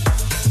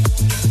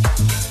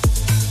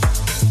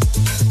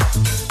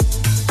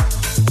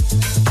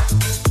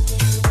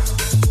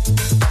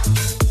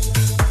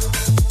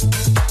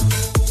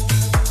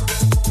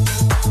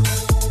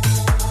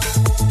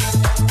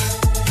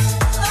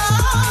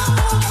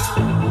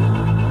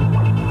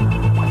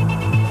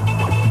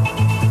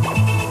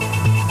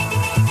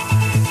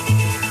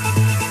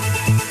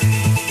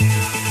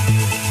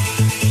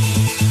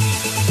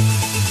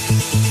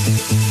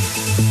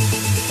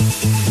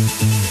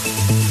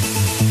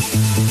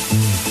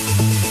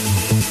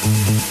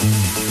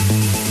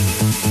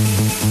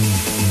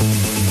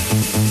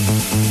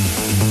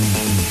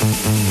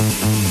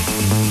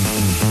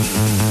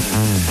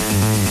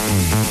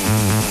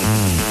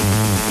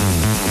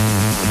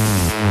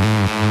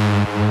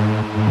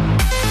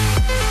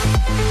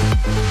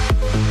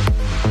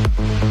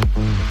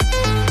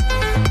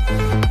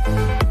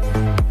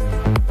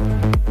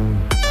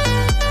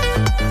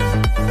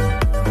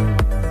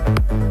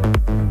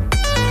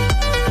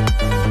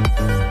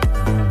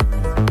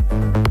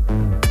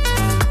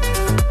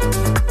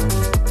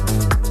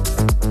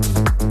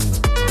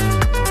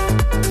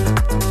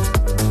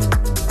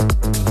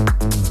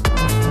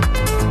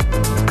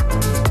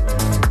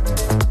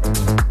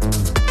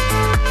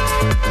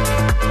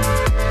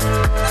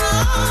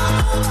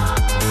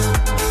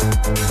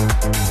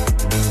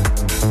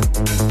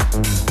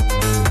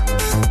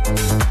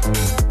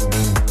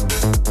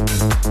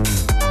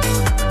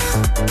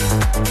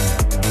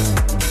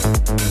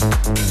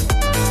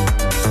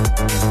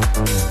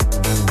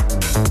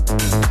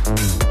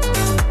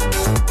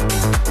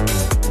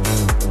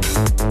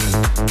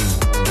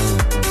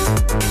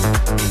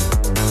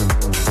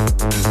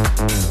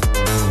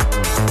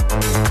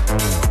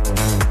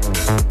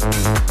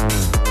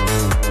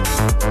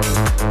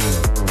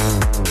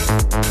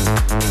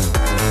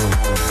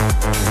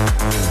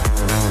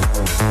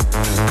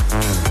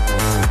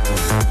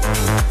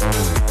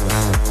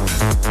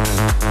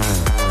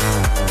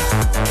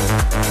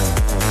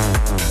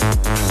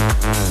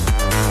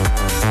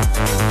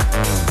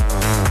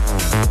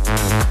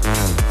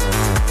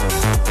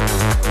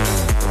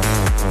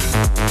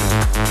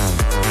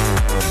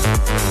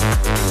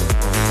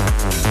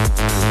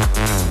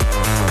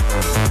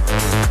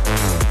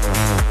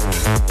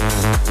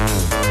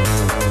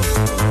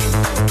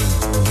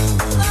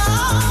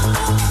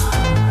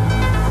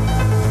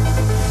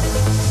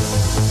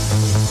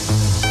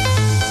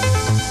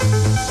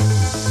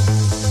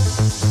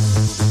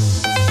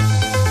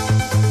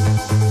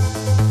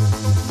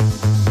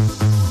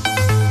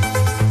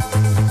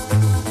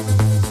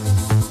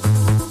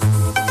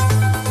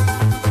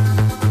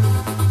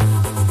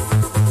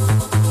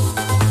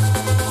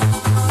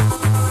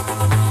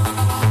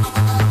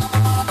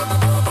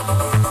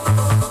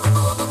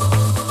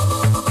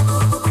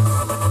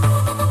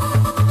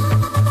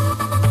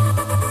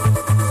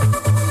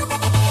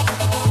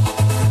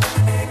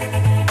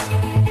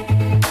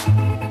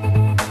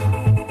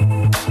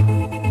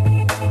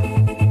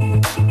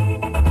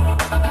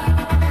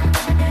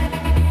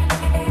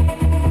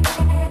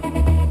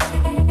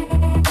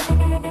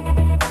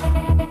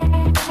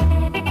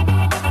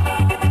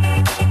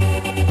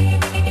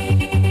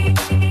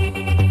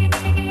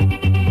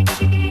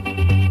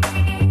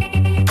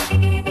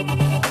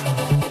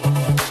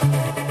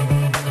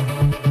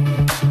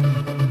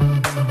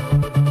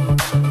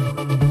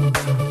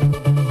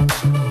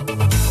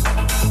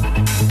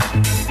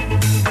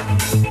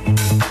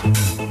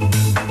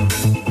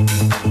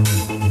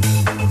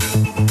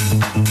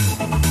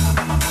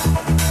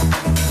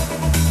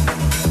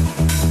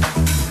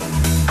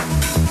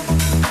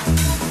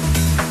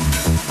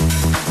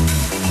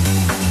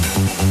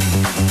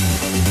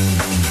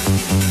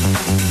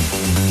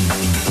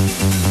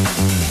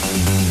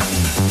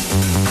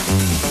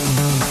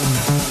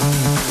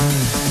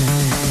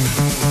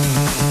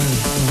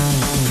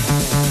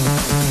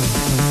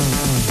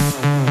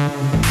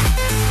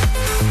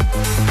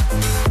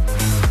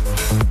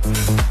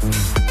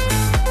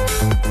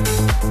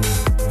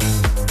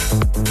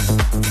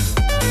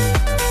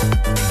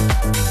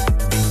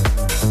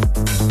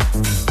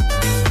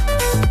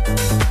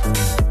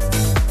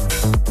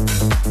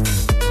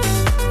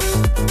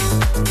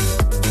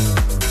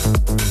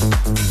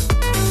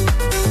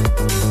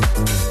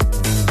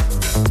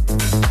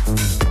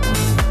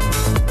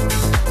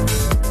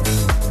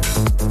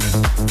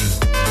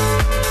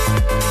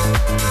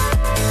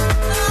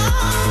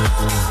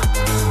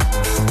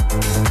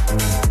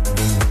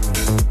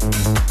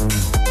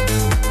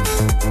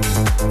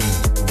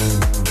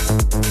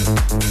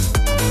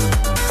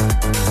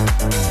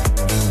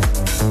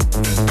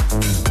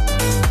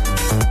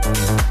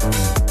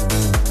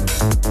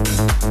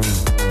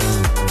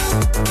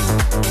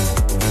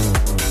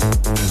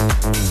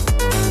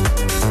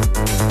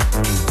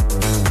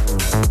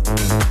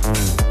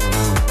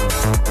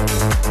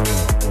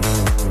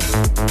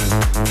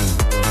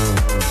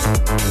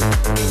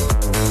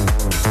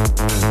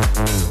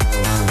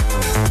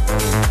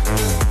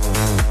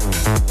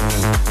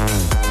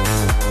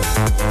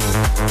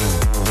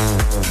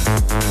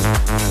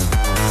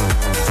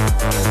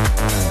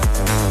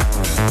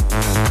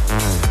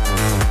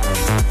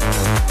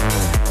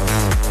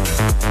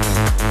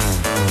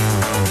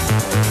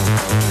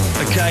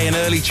 Day, an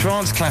early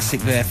trance classic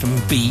there from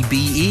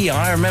BBE.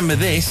 I remember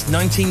this,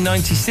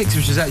 1996,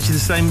 which was actually the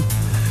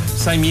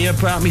same year I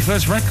put out my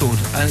first record,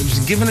 and it was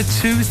given a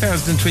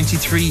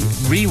 2023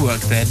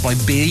 rework there by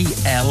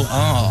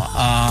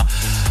BLR.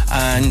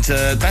 And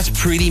that's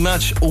pretty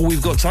much all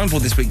we've got time for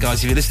this week,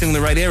 guys. If you're listening on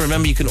the radio,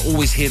 remember you can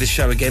always hear the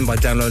show again by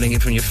downloading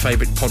it from your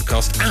favourite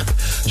podcast app.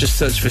 Just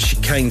search for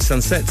Chicane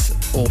Sunsets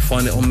or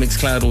find it on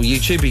Mixcloud or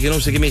YouTube. You can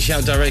also give me a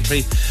shout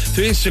directly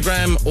through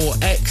Instagram or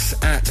X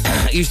at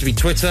it used to be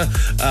Twitter,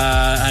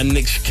 and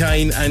Nick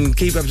Chicane, and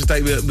keep up to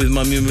date with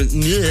my movements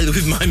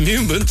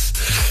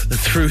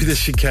through the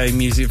Chicane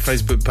Music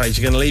Facebook page.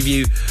 I'm going to leave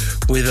you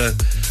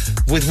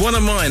with one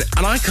of mine,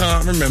 and I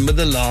can't remember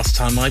the last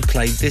time I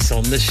played this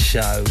on the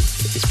show.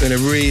 It's been a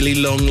really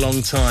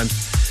long time,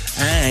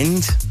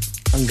 and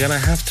I'm going to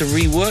have to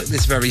rework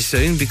this very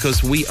soon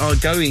because we are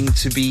going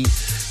to be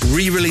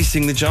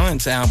re-releasing the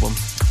Giants album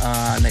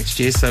next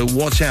year, so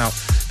watch out.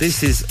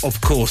 This is, of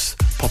course,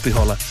 Poppy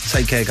Holler.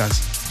 Take care,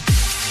 guys.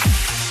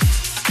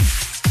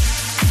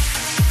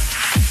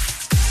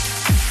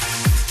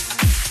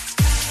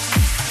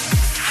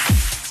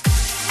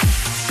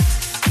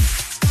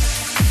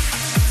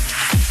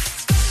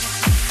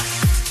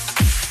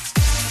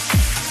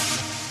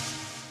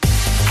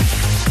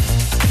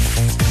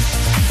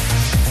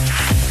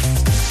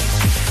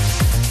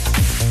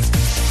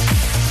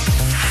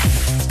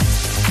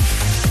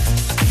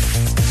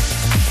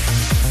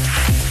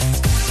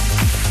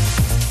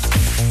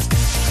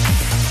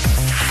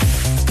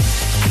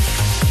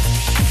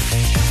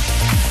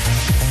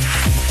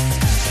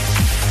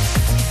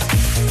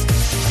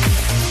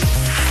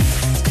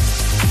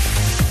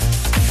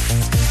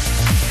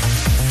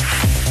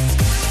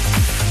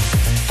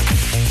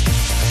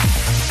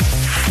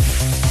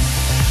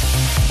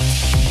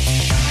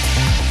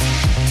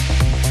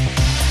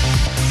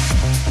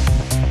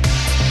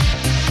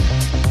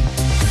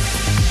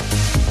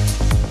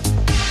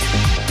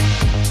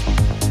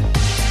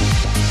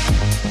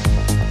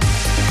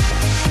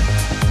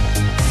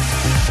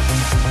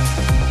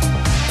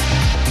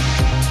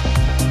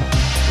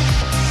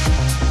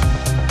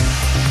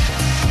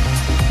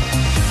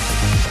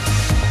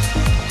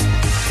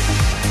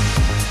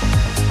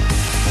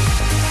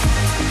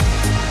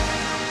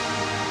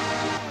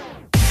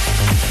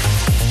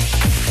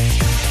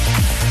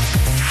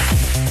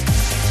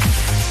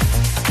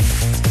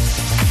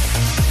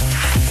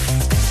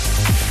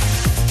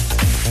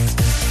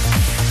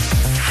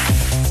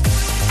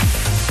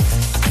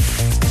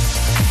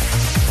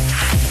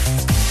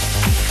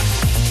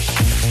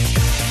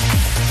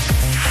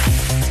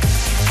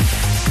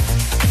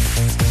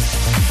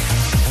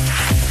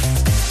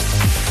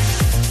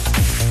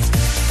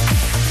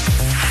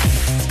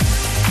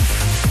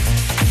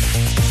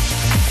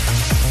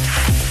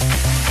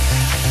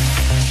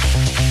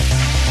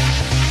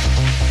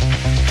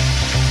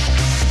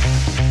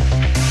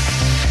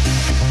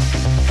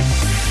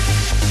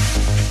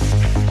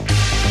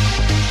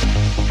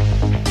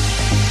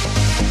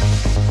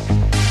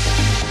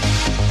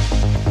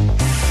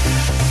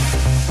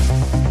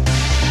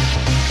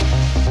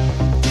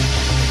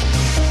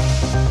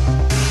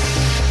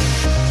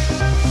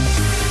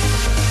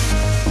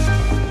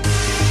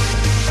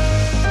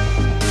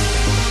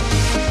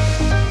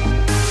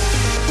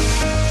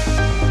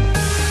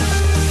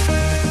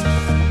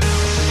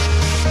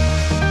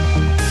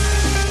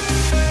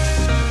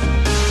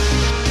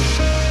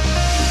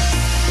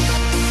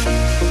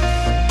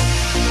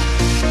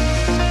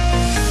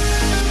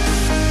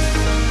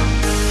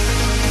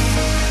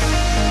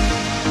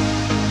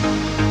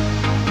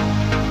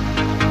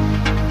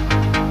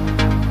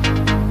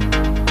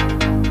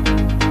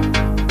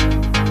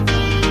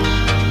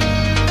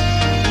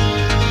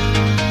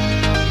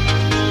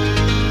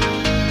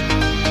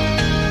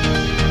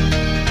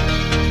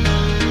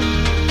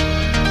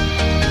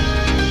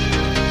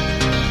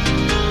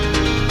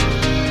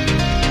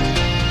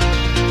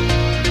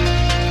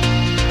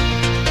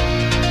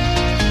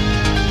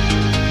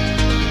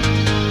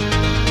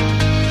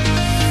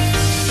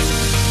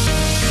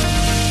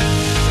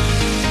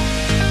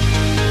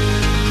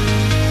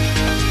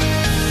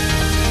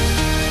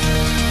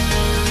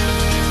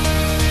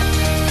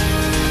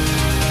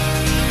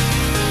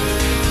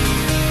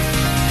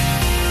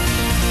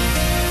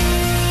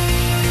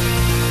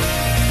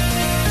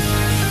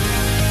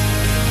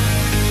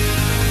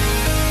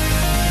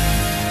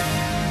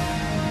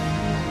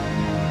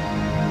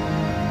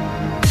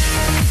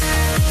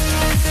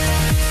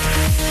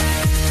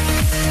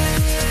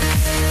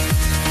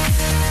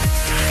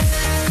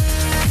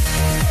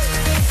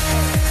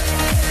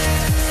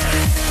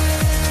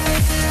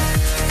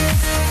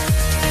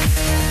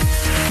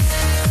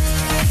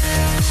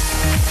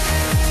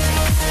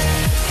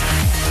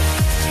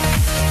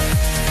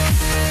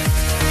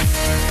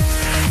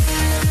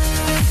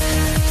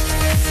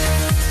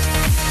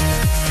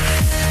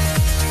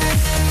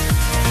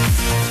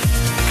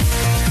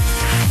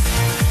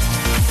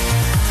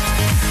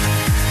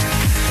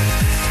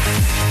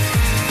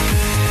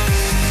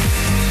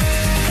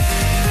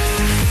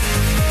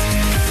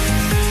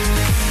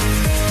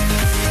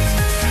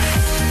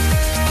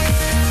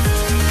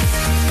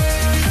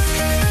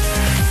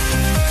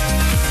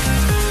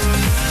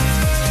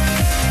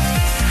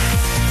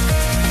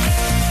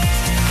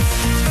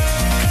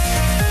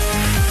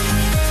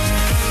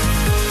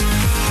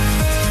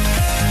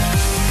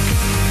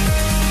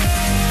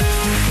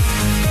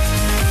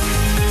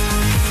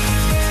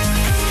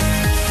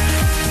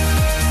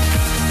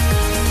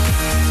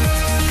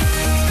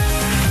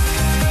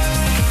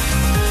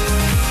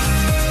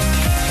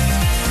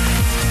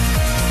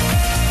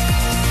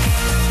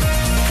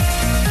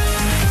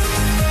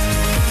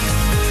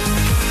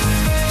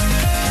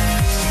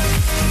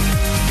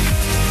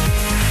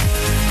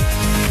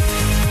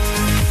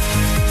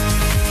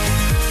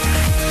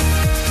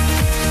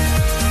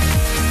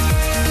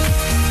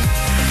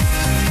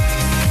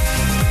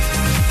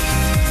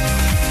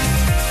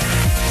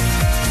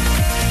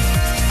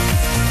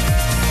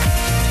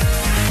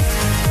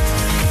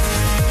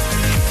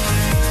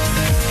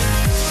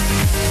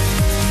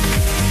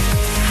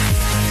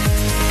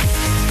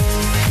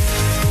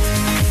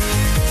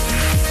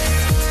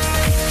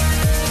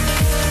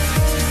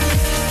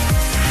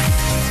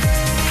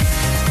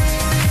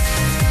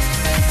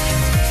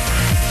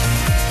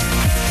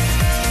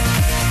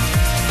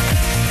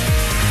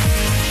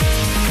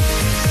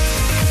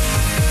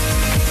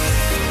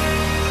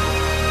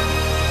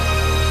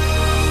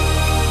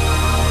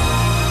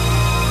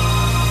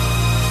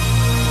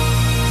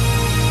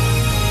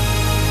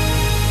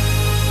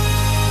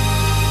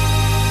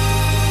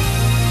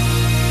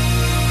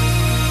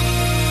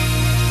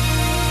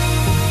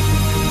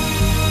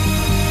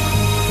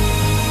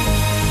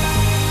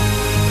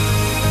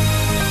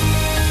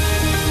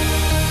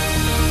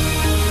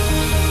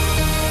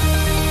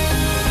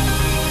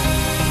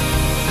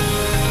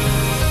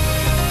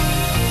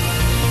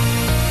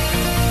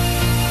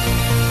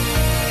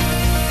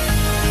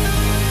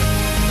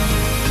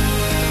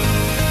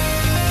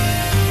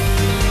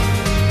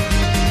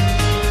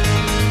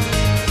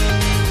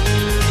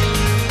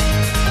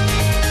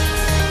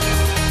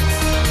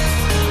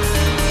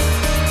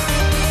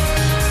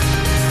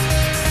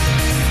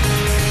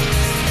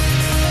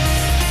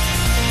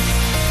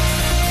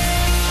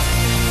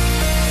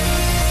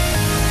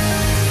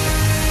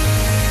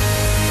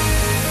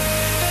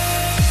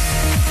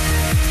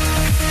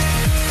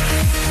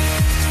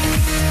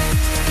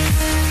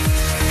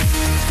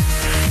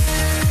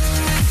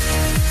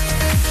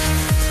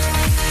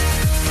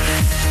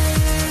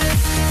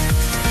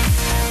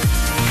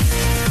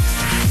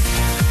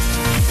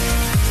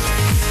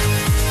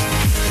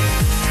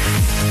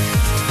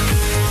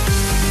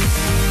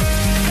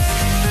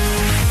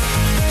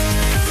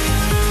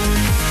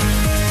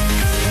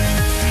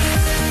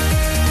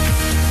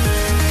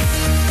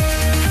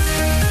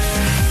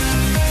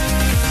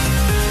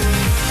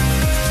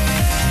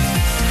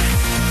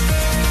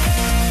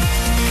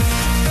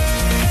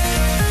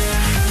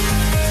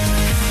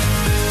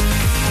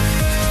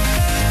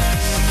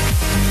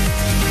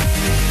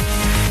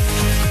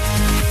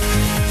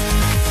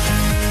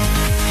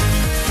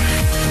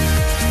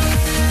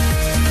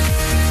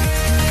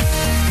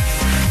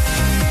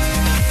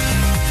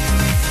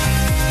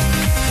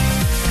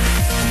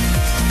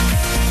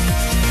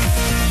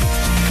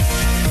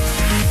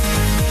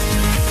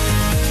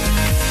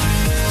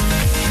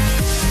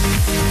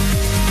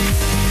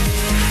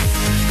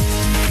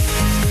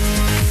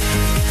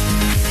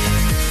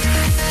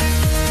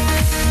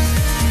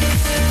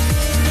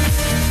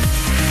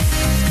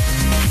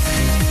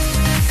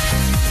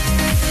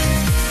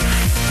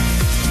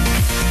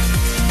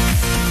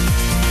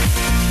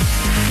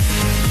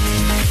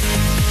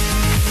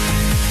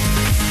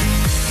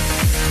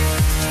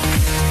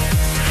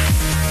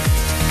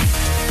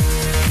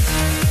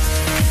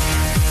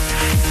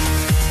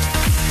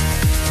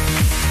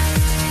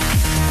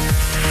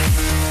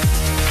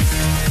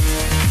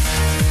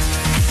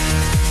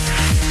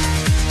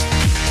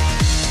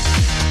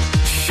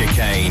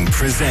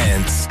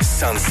 presents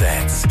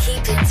Sunsets.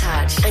 Keep in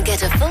touch and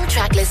get a full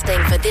track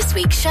listing for this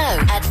week's show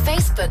at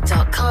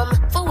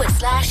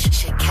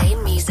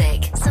facebook.com/Chicane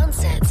Music.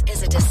 Sunsets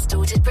is a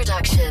Distorted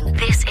production.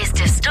 This is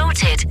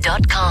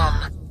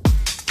distorted.com.